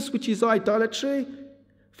 covetousness, which is idolatry,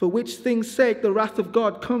 for which things' sake the wrath of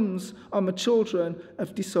God comes on the children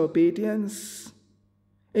of disobedience.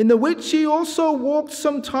 In the which ye also walked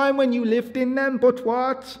some time when you lived in them, but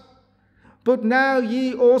what? But now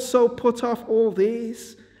ye also put off all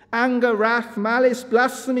these: anger, wrath, malice,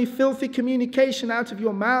 blasphemy, filthy communication out of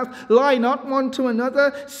your mouth. Lie not one to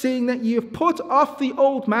another, seeing that ye have put off the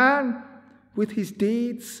old man with his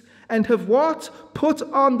deeds, and have what? Put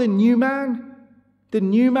on the new man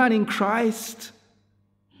in Christ,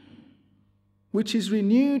 which is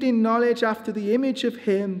renewed in knowledge after the image of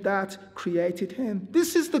him that created him.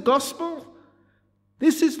 This is the gospel.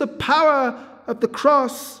 This is the power of the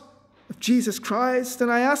cross of Jesus Christ.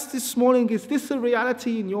 And I ask this morning, is this a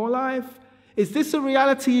reality in your life? Is this a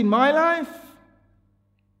reality in my life?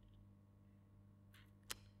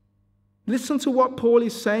 Listen to what Paul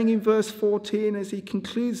is saying in verse 14 as he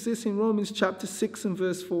concludes this in Romans chapter 6 and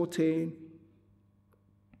verse 14.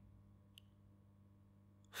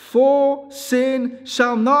 For sin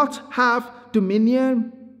shall not have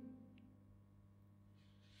dominion.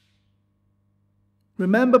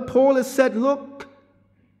 Remember, Paul has said, look,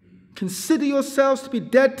 consider yourselves to be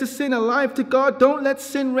dead to sin, alive to God. Don't let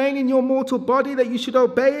sin reign in your mortal body, that you should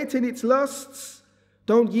obey it in its lusts.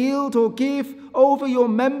 Don't yield or give over your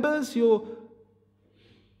members, your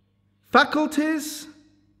faculties,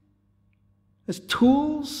 as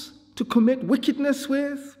tools to commit wickedness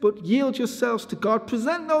with, but yield yourselves to God.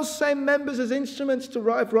 Present those same members as instruments to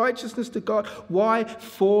drive righteousness to God. Why?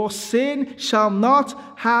 For sin shall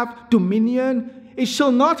not have dominion. It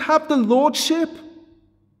shall not have the lordship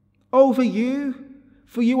over you,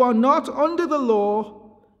 for you are not under the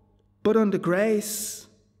law, but under grace.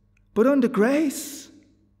 But under grace.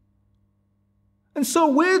 And so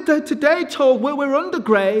we're today told we're under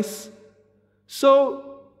grace,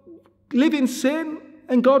 so live in sin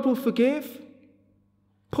and God will forgive.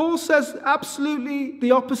 Paul says absolutely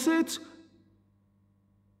the opposite.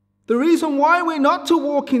 The reason why we're not to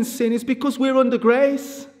walk in sin is because we're under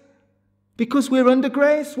grace. Because we're under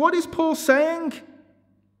grace. What is Paul saying?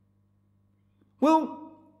 Well,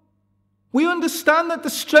 we understand that the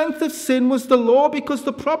strength of sin was the law because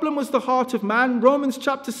the problem was the heart of man. Romans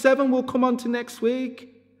chapter 7 will come on to next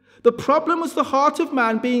week. The problem was the heart of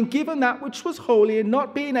man being given that which was holy and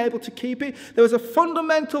not being able to keep it. There was a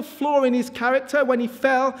fundamental flaw in his character when he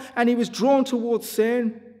fell and he was drawn towards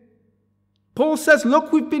sin. Paul says,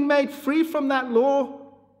 look, we've been made free from that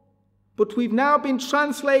law, but we've now been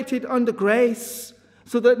translated under grace,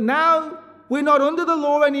 so that now we're not under the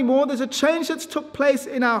law anymore. There's a change that's took place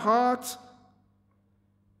in our heart.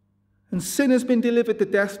 And sin has been delivered the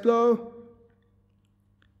death blow.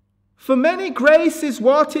 For many, grace is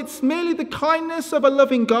what? It's merely the kindness of a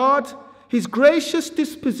loving God, his gracious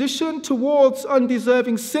disposition towards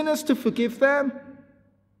undeserving sinners to forgive them.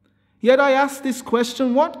 Yet I ask this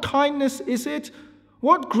question, what kindness is it?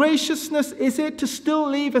 What graciousness is it to still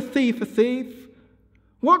leave a thief a thief?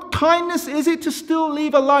 What kindness is it to still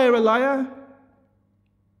leave a liar a liar?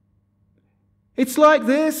 It's like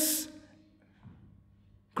this.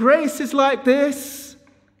 Grace is like this.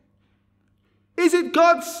 Is it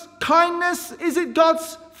God's kindness? Is it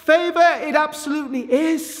God's favor? It absolutely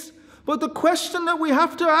is. But the question that we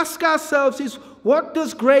have to ask ourselves is, what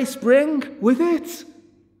does grace bring with it?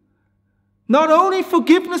 Not only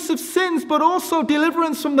forgiveness of sins, but also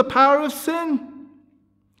deliverance from the power of sin.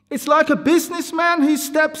 It's like a businessman who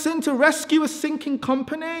steps in to rescue a sinking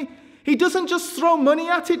company. He doesn't just throw money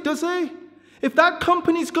at it, does he? If that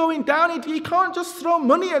company's going down, he can't just throw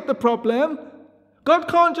money at the problem. God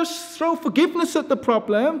can't just throw forgiveness at the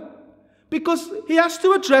problem, because he has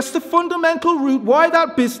to address the fundamental root why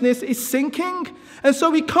that business is sinking. And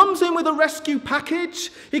so he comes in with a rescue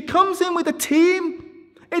package. He comes in with a team.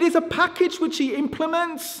 It is a package which he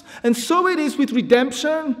implements, and so it is with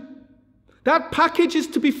redemption. That package is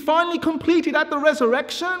to be finally completed at the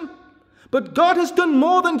resurrection. But God has done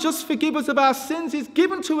more than just forgive us of our sins. He's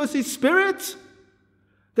given to us his Spirit,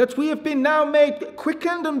 that we have been now made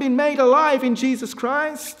quickened and been made alive in Jesus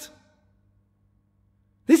Christ.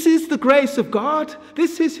 This is the grace of God.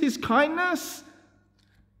 This is his kindness.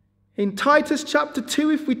 In Titus chapter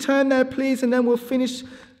 2, if we turn there, please, and then we'll finish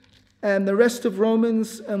the rest of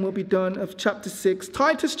Romans and we'll be done of chapter 6.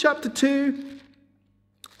 Titus chapter 2.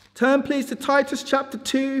 Turn, please, to Titus chapter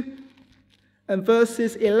 2 and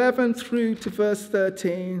verses 11 through to verse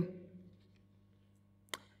 13.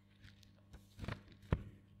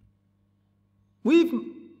 We've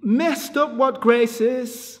messed up what grace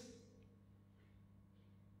is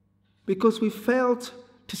because we failed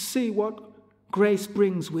to see what grace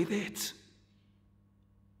brings with it.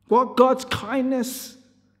 What God's kindness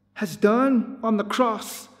has done on the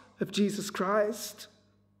cross of Jesus Christ.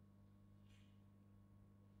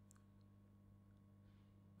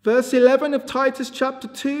 Verse 11 of Titus chapter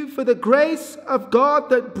 2, for the grace of God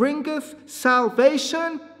that bringeth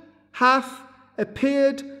salvation hath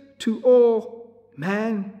appeared to all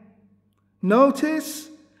men. Notice,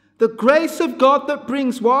 the grace of God that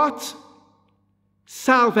brings what?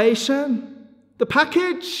 Salvation. The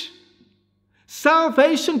package.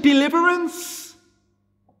 Salvation, deliverance.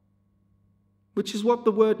 Which is what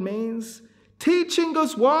the word means. Teaching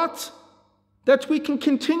us what? That we can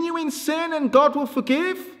continue in sin and God will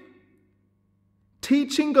forgive.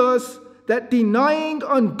 Teaching us that denying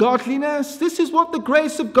ungodliness, this is what the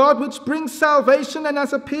grace of God which brings salvation and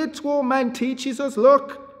has appeared to all men teaches us.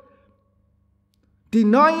 Look,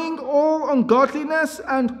 denying all ungodliness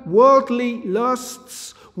and worldly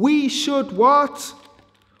lusts. we should what?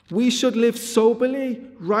 We should live soberly,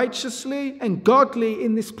 righteously, and godly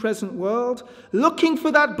in this present world, looking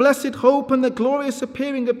for that blessed hope and the glorious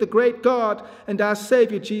appearing of the great God and our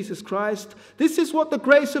Savior Jesus Christ. This is what the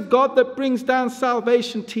grace of God that brings down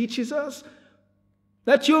salvation teaches us.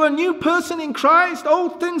 That you're a new person in Christ,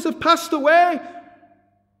 old things have passed away,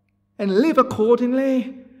 and live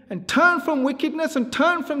accordingly, and turn from wickedness and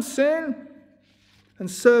turn from sin,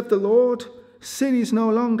 and serve the Lord. Sin is no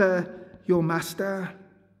longer your master.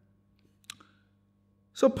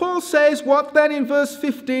 So Paul says, what then in verse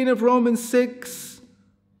 15 of Romans 6?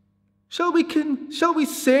 Shall we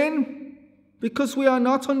sin because we are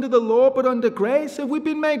not under the law but under grace? Have we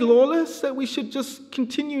been made lawless that we should just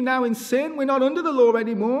continue now in sin? We're not under the law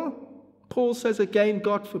anymore. Paul says again,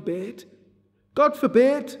 God forbid. God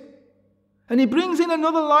forbid. And he brings in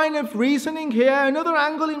another line of reasoning here, another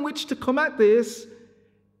angle in which to come at this,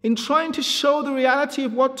 in trying to show the reality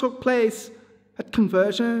of what took place at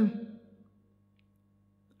conversion.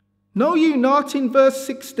 Know you not, in verse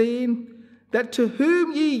 16, that to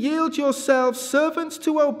whom ye yield yourselves servants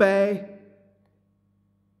to obey,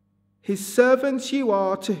 his servants you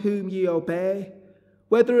are to whom ye obey,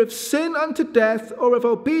 whether of sin unto death or of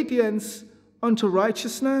obedience unto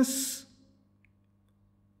righteousness.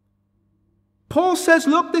 Paul says,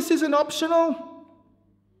 look, this isn't optional.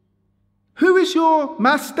 Who is your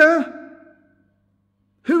master?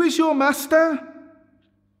 Who is your master?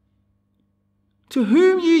 To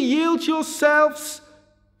whom you yield yourselves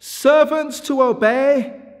servants to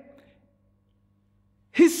obey,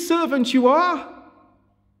 his servant you are.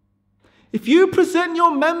 If you present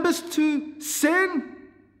your members to sin,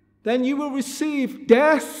 then you will receive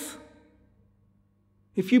death.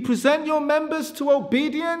 If you present your members to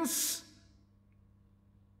obedience,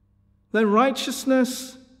 then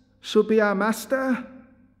righteousness shall be our master.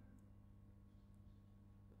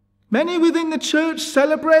 Many within the church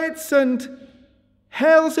celebrates and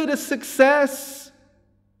hails it a success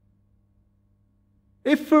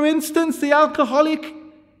if, for instance, the alcoholic,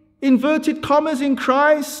 inverted commas, in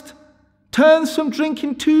Christ turns from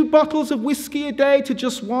drinking 2 bottles of whiskey a day to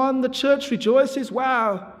just 1. The church rejoices.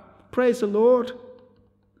 Wow, praise the Lord.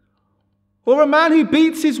 Or a man who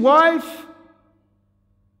beats his wife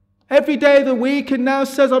every day of the week and now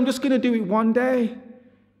says, I'm just going to do it 1 day.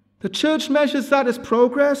 The church measures that as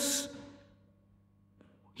progress.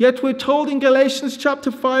 Yet we're told in Galatians chapter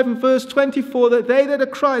 5 and verse 24 that they that are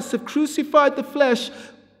Christ have crucified the flesh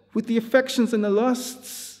with the affections and the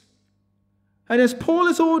lusts. And as Paul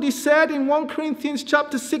has already said in 1 Corinthians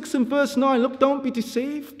chapter 6 and verse 9, look, don't be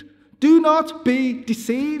deceived. Do not be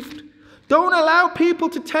deceived. Don't allow people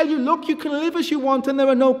to tell you, look, you can live as you want and there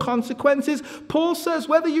are no consequences. Paul says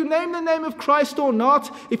whether you name the name of Christ or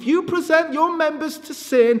not, if you present your members to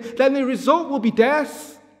sin, then the result will be death.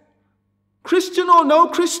 Christian or no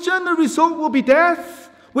Christian, the result will be death.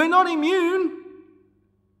 We're not immune.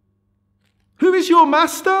 Who is your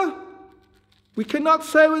master? We cannot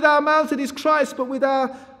say with our mouths it is Christ, but with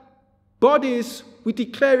our bodies we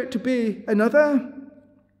declare it to be another.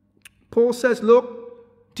 Paul says, look,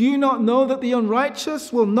 do you not know that the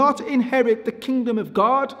unrighteous will not inherit the kingdom of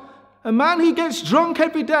God? A man who gets drunk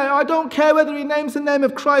every day, I don't care whether he names the name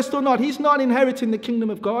of Christ or not, he's not inheriting the kingdom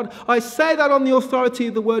of God. I say that on the authority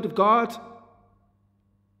of the word of God.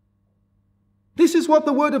 This is what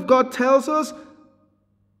the word of God tells us.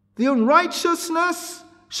 The unrighteousness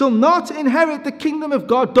shall not inherit the kingdom of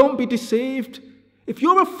God. Don't be deceived. If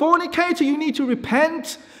you're a fornicator, you need to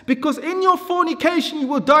repent, because in your fornication you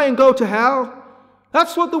will die and go to hell.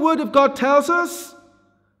 That's what the word of God tells us.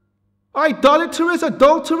 Idolaters,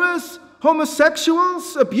 adulterers,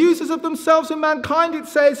 homosexuals, abusers of themselves and mankind, it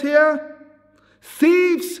says here.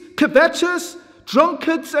 Thieves, covetous,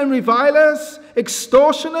 drunkards and revilers,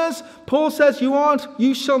 extortioners. Paul says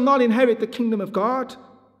you shall not inherit the kingdom of God.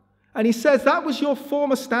 And he says that was your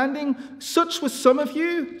former standing. Such were some of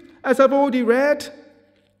you, as I've already read.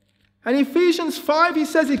 And in Ephesians 5, he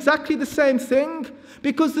says exactly the same thing.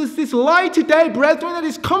 Because there's this lie today, brethren, that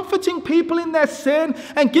is comforting people in their sin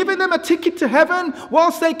and giving them a ticket to heaven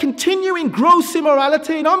whilst they continue in gross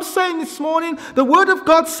immorality. And I'm saying this morning, the word of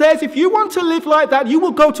God says if you want to live like that, you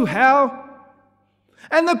will go to hell.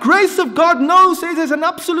 And the grace of God knows it is an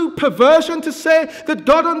absolute perversion to say that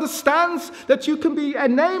God understands that you can be a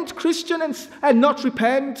named Christian and not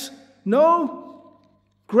repent. No.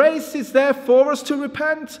 Grace is there for us to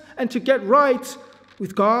repent and to get right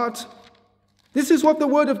with God. This is what the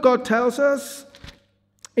word of God tells us.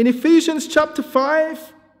 In Ephesians chapter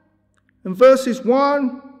 5 and verses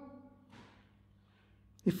 1.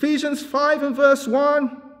 Ephesians 5 and verse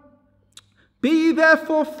 1. Be ye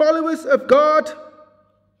therefore followers of God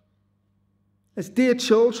as dear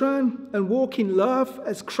children and walk in love,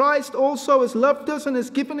 as Christ also has loved us and has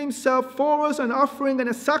given himself for us, an offering and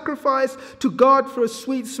a sacrifice to God for a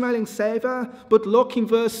sweet-smelling savour. But look in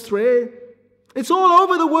verse 3. It's all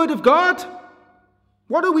over the Word of God.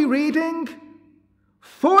 What are we reading?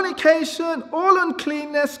 Fornication, all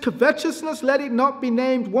uncleanness, covetousness, let it not be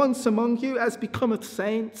named once among you, as becometh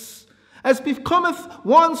saints, as becometh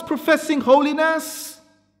ones professing holiness,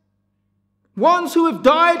 ones who have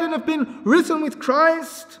died and have been risen with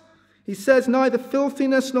Christ. He says, neither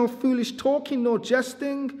filthiness, nor foolish talking, nor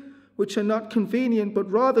jesting, which are not convenient,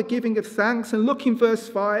 but rather giving of thanks. And look in verse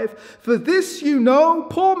 5. For this you know,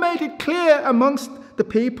 Paul made it clear amongst the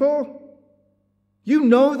people. You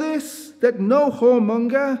know this, that no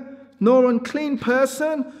whoremonger, nor unclean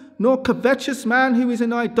person, nor covetous man who is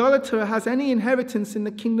an idolater has any inheritance in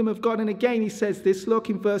the kingdom of God. And again he says this, look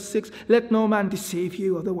in verse 6, let no man deceive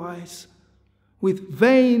you otherwise with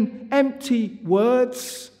vain, empty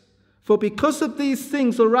words. For because of these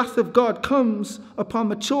things the wrath of God comes upon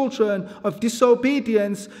the children of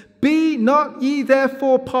disobedience. Be not ye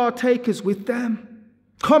therefore partakers with them.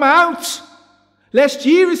 Come out, lest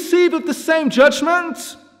ye receive of the same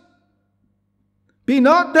judgment. Be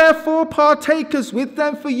not therefore partakers with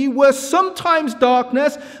them, for you were sometimes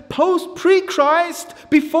darkness, pre-Christ,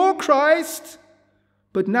 before Christ,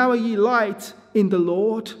 but now are ye light in the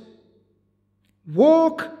Lord.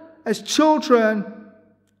 Walk as children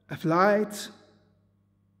of light.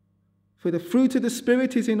 For the fruit of the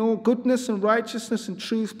Spirit is in all goodness and righteousness and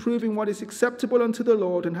truth, proving what is acceptable unto the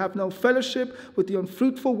Lord, and have no fellowship with the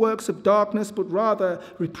unfruitful works of darkness, but rather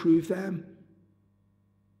reprove them.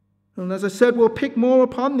 And as I said, we'll pick more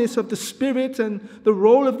upon this of the Spirit and the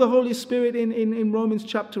role of the Holy Spirit in Romans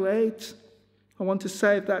chapter 8. I want to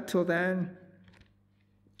save that till then.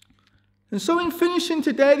 And so in finishing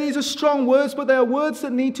today, these are strong words, but they are words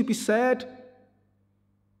that need to be said.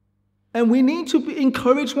 And we need to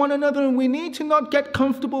encourage one another, and we need to not get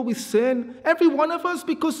comfortable with sin. Every one of us,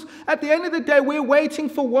 because at the end of the day, we're waiting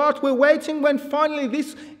for what? We're waiting when finally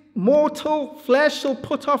this mortal flesh shall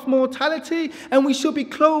put off mortality, and we shall be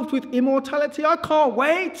clothed with immortality. I can't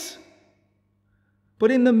wait.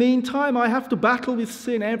 But in the meantime, I have to battle with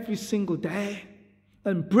sin every single day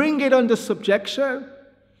and bring it under subjection.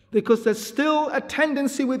 Because there's still a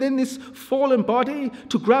tendency within this fallen body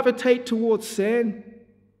to gravitate towards sin.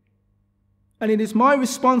 And it is my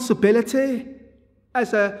responsibility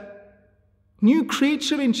as a new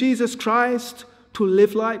creature in Jesus Christ to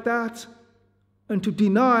live like that and to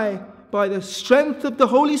deny by the strength of the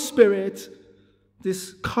Holy Spirit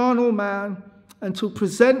this carnal man and to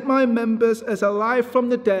present my members as alive from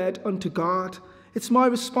the dead unto God. It's my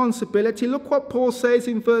responsibility. Look what Paul says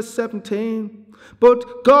in verse 17.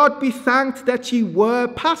 But God be thanked that ye were,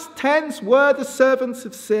 past tense, were the servants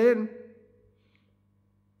of sin.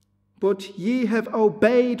 But ye have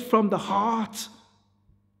obeyed from the heart.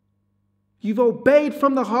 You've obeyed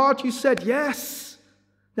from the heart. You said, yes,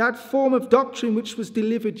 that form of doctrine which was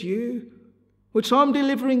delivered you, which I'm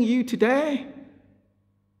delivering you today.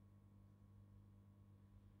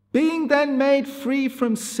 Being then made free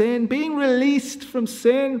from sin, being released from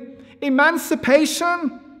sin,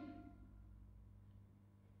 emancipation,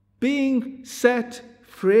 being set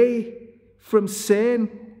free from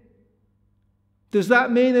sin. Does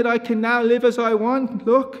that mean that I can now live as I want?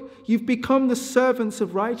 Look, you've become the servants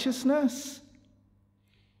of righteousness.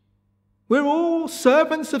 We're all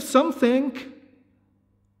servants of something,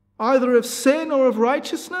 either of sin or of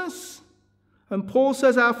righteousness. And Paul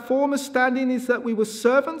says our former standing is that we were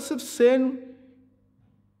servants of sin.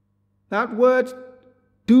 That word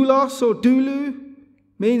doulos or doulou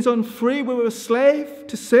means unfree. We were a slave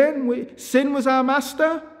to sin. Sin was our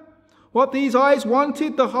master. What these eyes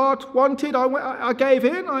wanted, the heart wanted, I gave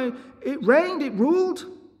in. It reigned, it ruled.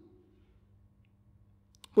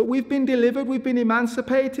 But we've been delivered, we've been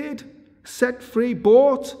emancipated, set free,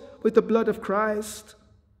 bought with the blood of Christ.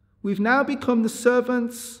 We've now become the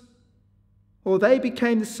servants, or they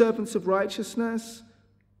became the servants of righteousness.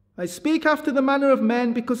 I speak after the manner of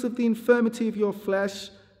men because of the infirmity of your flesh.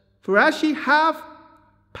 For as ye have,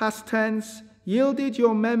 past tense, yielded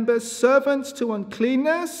your members servants to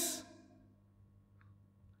uncleanness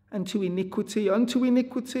and to iniquity, unto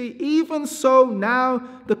iniquity, even so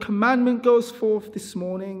now the commandment goes forth this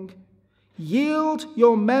morning. Yield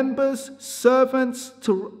your members servants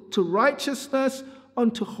to righteousness,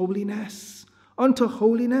 unto holiness, unto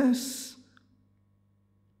holiness.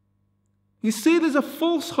 You see, there's a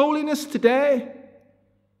false holiness today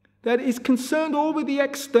that is concerned all with the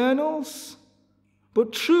externals,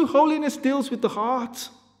 but true holiness deals with the heart.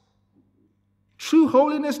 True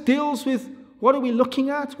holiness deals with What are we looking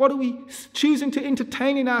at? What are we choosing to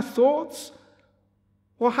entertain in our thoughts?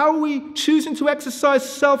 Or how are we choosing to exercise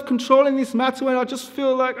self-control in this matter when I just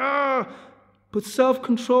feel like, but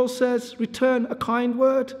self-control says, return a kind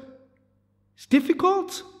word. It's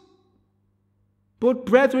difficult. But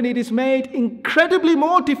brethren, it is made incredibly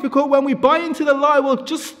more difficult when we buy into the lie, well,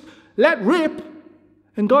 just let rip.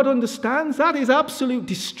 And God understands that is absolute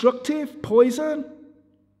destructive poison.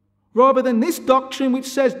 Rather than this doctrine which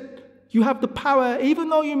says you have the power, even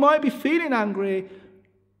though you might be feeling angry,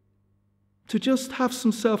 to just have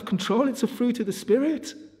some self-control. It's a fruit of the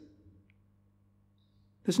Spirit.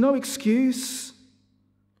 There's no excuse.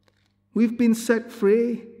 We've been set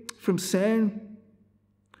free from sin.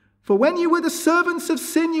 For when you were the servants of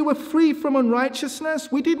sin, you were free from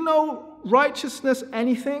unrighteousness. We didn't know righteousness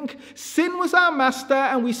anything. Sin was our master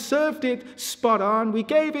and we served it spot on. We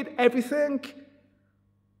gave it everything.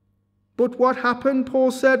 But what happened?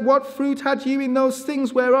 Paul said, what fruit had you in those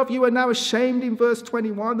things whereof you are now ashamed? In verse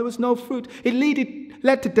 21, there was no fruit. It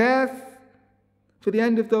led to death. For the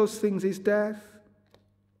end of those things is death.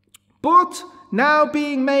 But now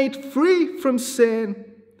being made free from sin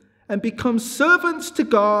and become servants to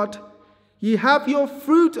God, ye have your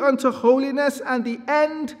fruit unto holiness and the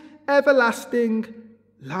end everlasting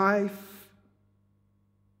life.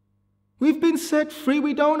 We've been set free.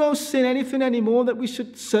 We don't owe sin anything anymore that we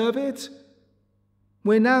should serve it.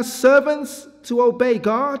 We're now servants to obey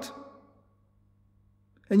God.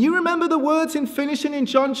 And you remember the words in finishing in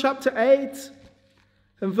John chapter 8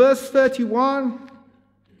 and verse 31.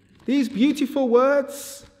 These beautiful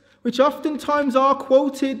words, which oftentimes are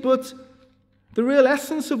quoted, but the real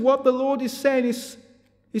essence of what the Lord is saying is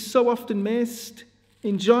so often missed.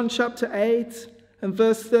 In John chapter 8 and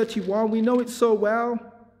verse 31, we know it so well.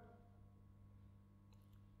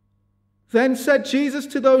 Then said Jesus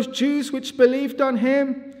to those Jews which believed on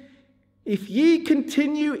him, if ye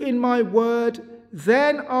continue in my word,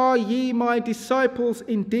 then are ye my disciples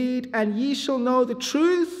indeed, and ye shall know the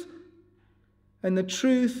truth, and the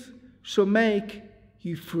truth shall make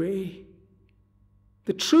you free.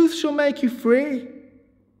 The truth shall make you free.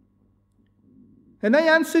 And they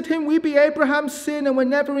answered him, we be Abraham's sin, and were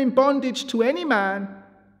never in bondage to any man.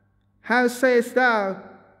 How sayest thou,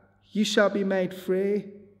 you shall be made free?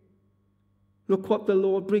 Look what the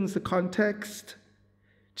Lord brings the context.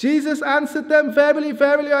 Jesus answered them, verily,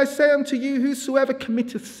 verily, I say unto you, whosoever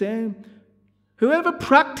committeth sin, whoever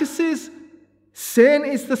practices sin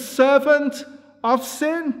is the servant of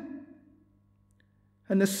sin.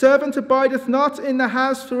 And the servant abideth not in the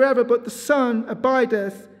house forever, but the Son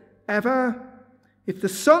abideth ever. If the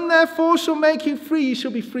Son therefore shall make you free, you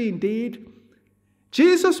shall be free indeed.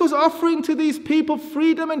 Jesus was offering to these people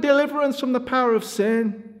freedom and deliverance from the power of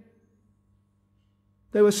sin.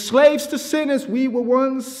 They were slaves to sin as we were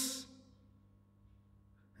once.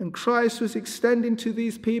 And Christ was extending to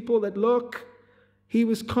these people that, look, he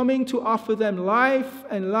was coming to offer them life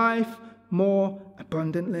and life more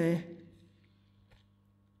abundantly.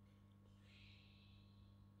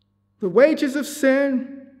 The wages of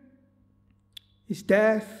sin is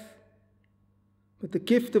death, but the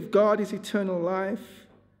gift of God is eternal life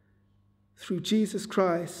through Jesus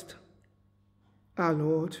Christ, our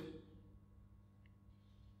Lord.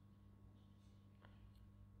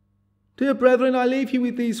 Dear brethren, I leave you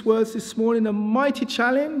with these words this morning, a mighty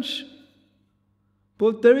challenge,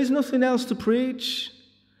 but there is nothing else to preach.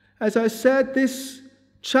 As I said, this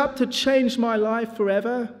chapter changed my life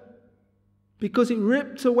forever because it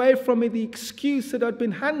ripped away from me the excuse that I'd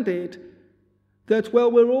been handed that,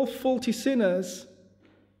 well, we're all faulty sinners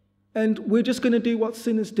and we're just going to do what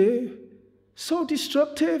sinners do. So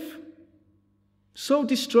destructive. So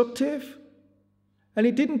destructive. And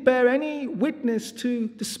it didn't bear any witness to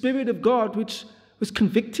the Spirit of God, which was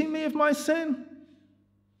convicting me of my sin.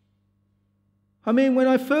 I mean, when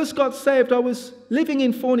I first got saved, I was living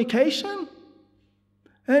in fornication.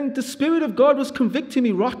 And the Spirit of God was convicting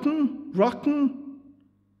me, rotten.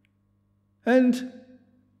 And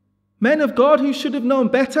men of God who should have known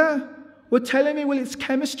better were telling me, well, it's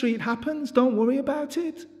chemistry, it happens, don't worry about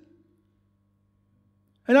it.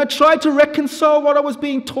 And I tried to reconcile what I was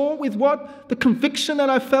being taught with what the conviction that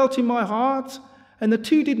I felt in my heart, and the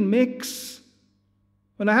two didn't mix.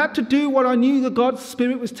 And I had to do what I knew that God's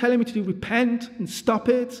Spirit was telling me to do, repent and stop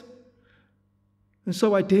it. And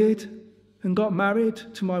so I did, and got married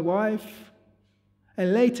to my wife,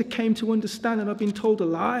 and later came to understand that I'd been told a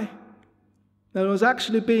lie, that I was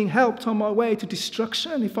actually being helped on my way to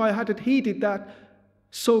destruction. If I had heeded that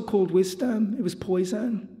so-called wisdom, it was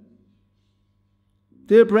poison.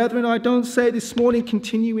 Dear brethren, I don't say this morning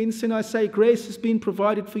continue in sin. I say grace has been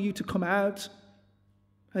provided for you to come out.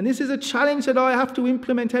 And this is a challenge that I have to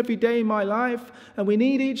implement every day in my life, and we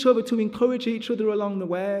need each other to encourage each other along the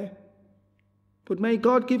way. But may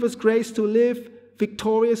God give us grace to live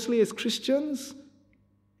victoriously as Christians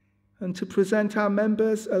and to present our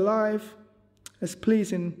members alive as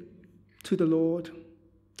pleasing to the Lord.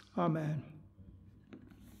 Amen.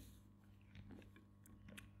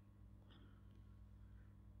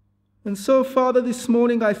 And so, Father, this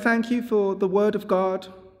morning I thank you for the word of God.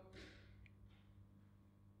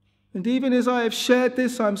 And even as I have shared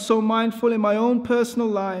this, I'm so mindful in my own personal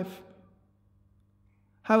life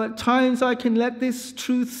how at times I can let this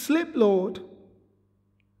truth slip, Lord,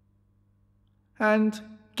 and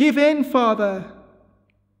give in, Father,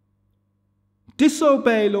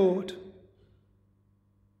 disobey, Lord,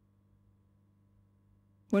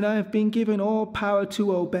 when I have been given all power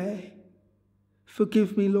to obey.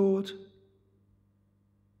 Forgive me, Lord.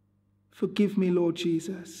 Forgive me, Lord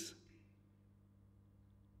Jesus.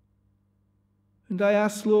 And I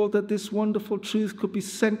ask, Lord, that this wonderful truth could be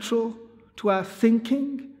central to our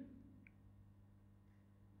thinking,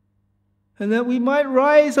 and that we might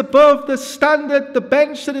rise above the standard, the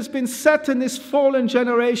bench that has been set in this fallen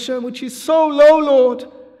generation, which is so low, Lord,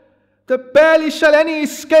 that barely shall any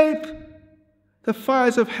escape the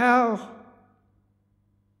fires of hell.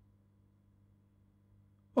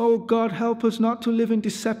 Oh God, help us not to live in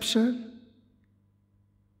deception,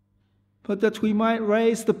 but that we might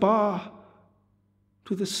raise the bar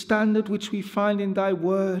to the standard which we find in thy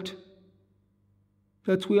word,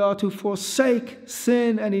 that we are to forsake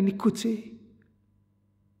sin and iniquity,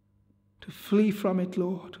 to flee from it,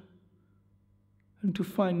 Lord, and to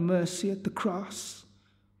find mercy at the cross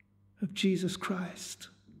of Jesus Christ,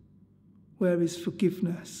 where is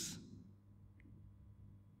forgiveness.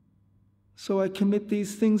 So I commit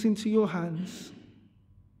these things into your hands,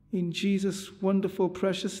 in Jesus' wonderful,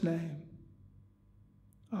 precious name.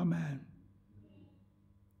 Amen.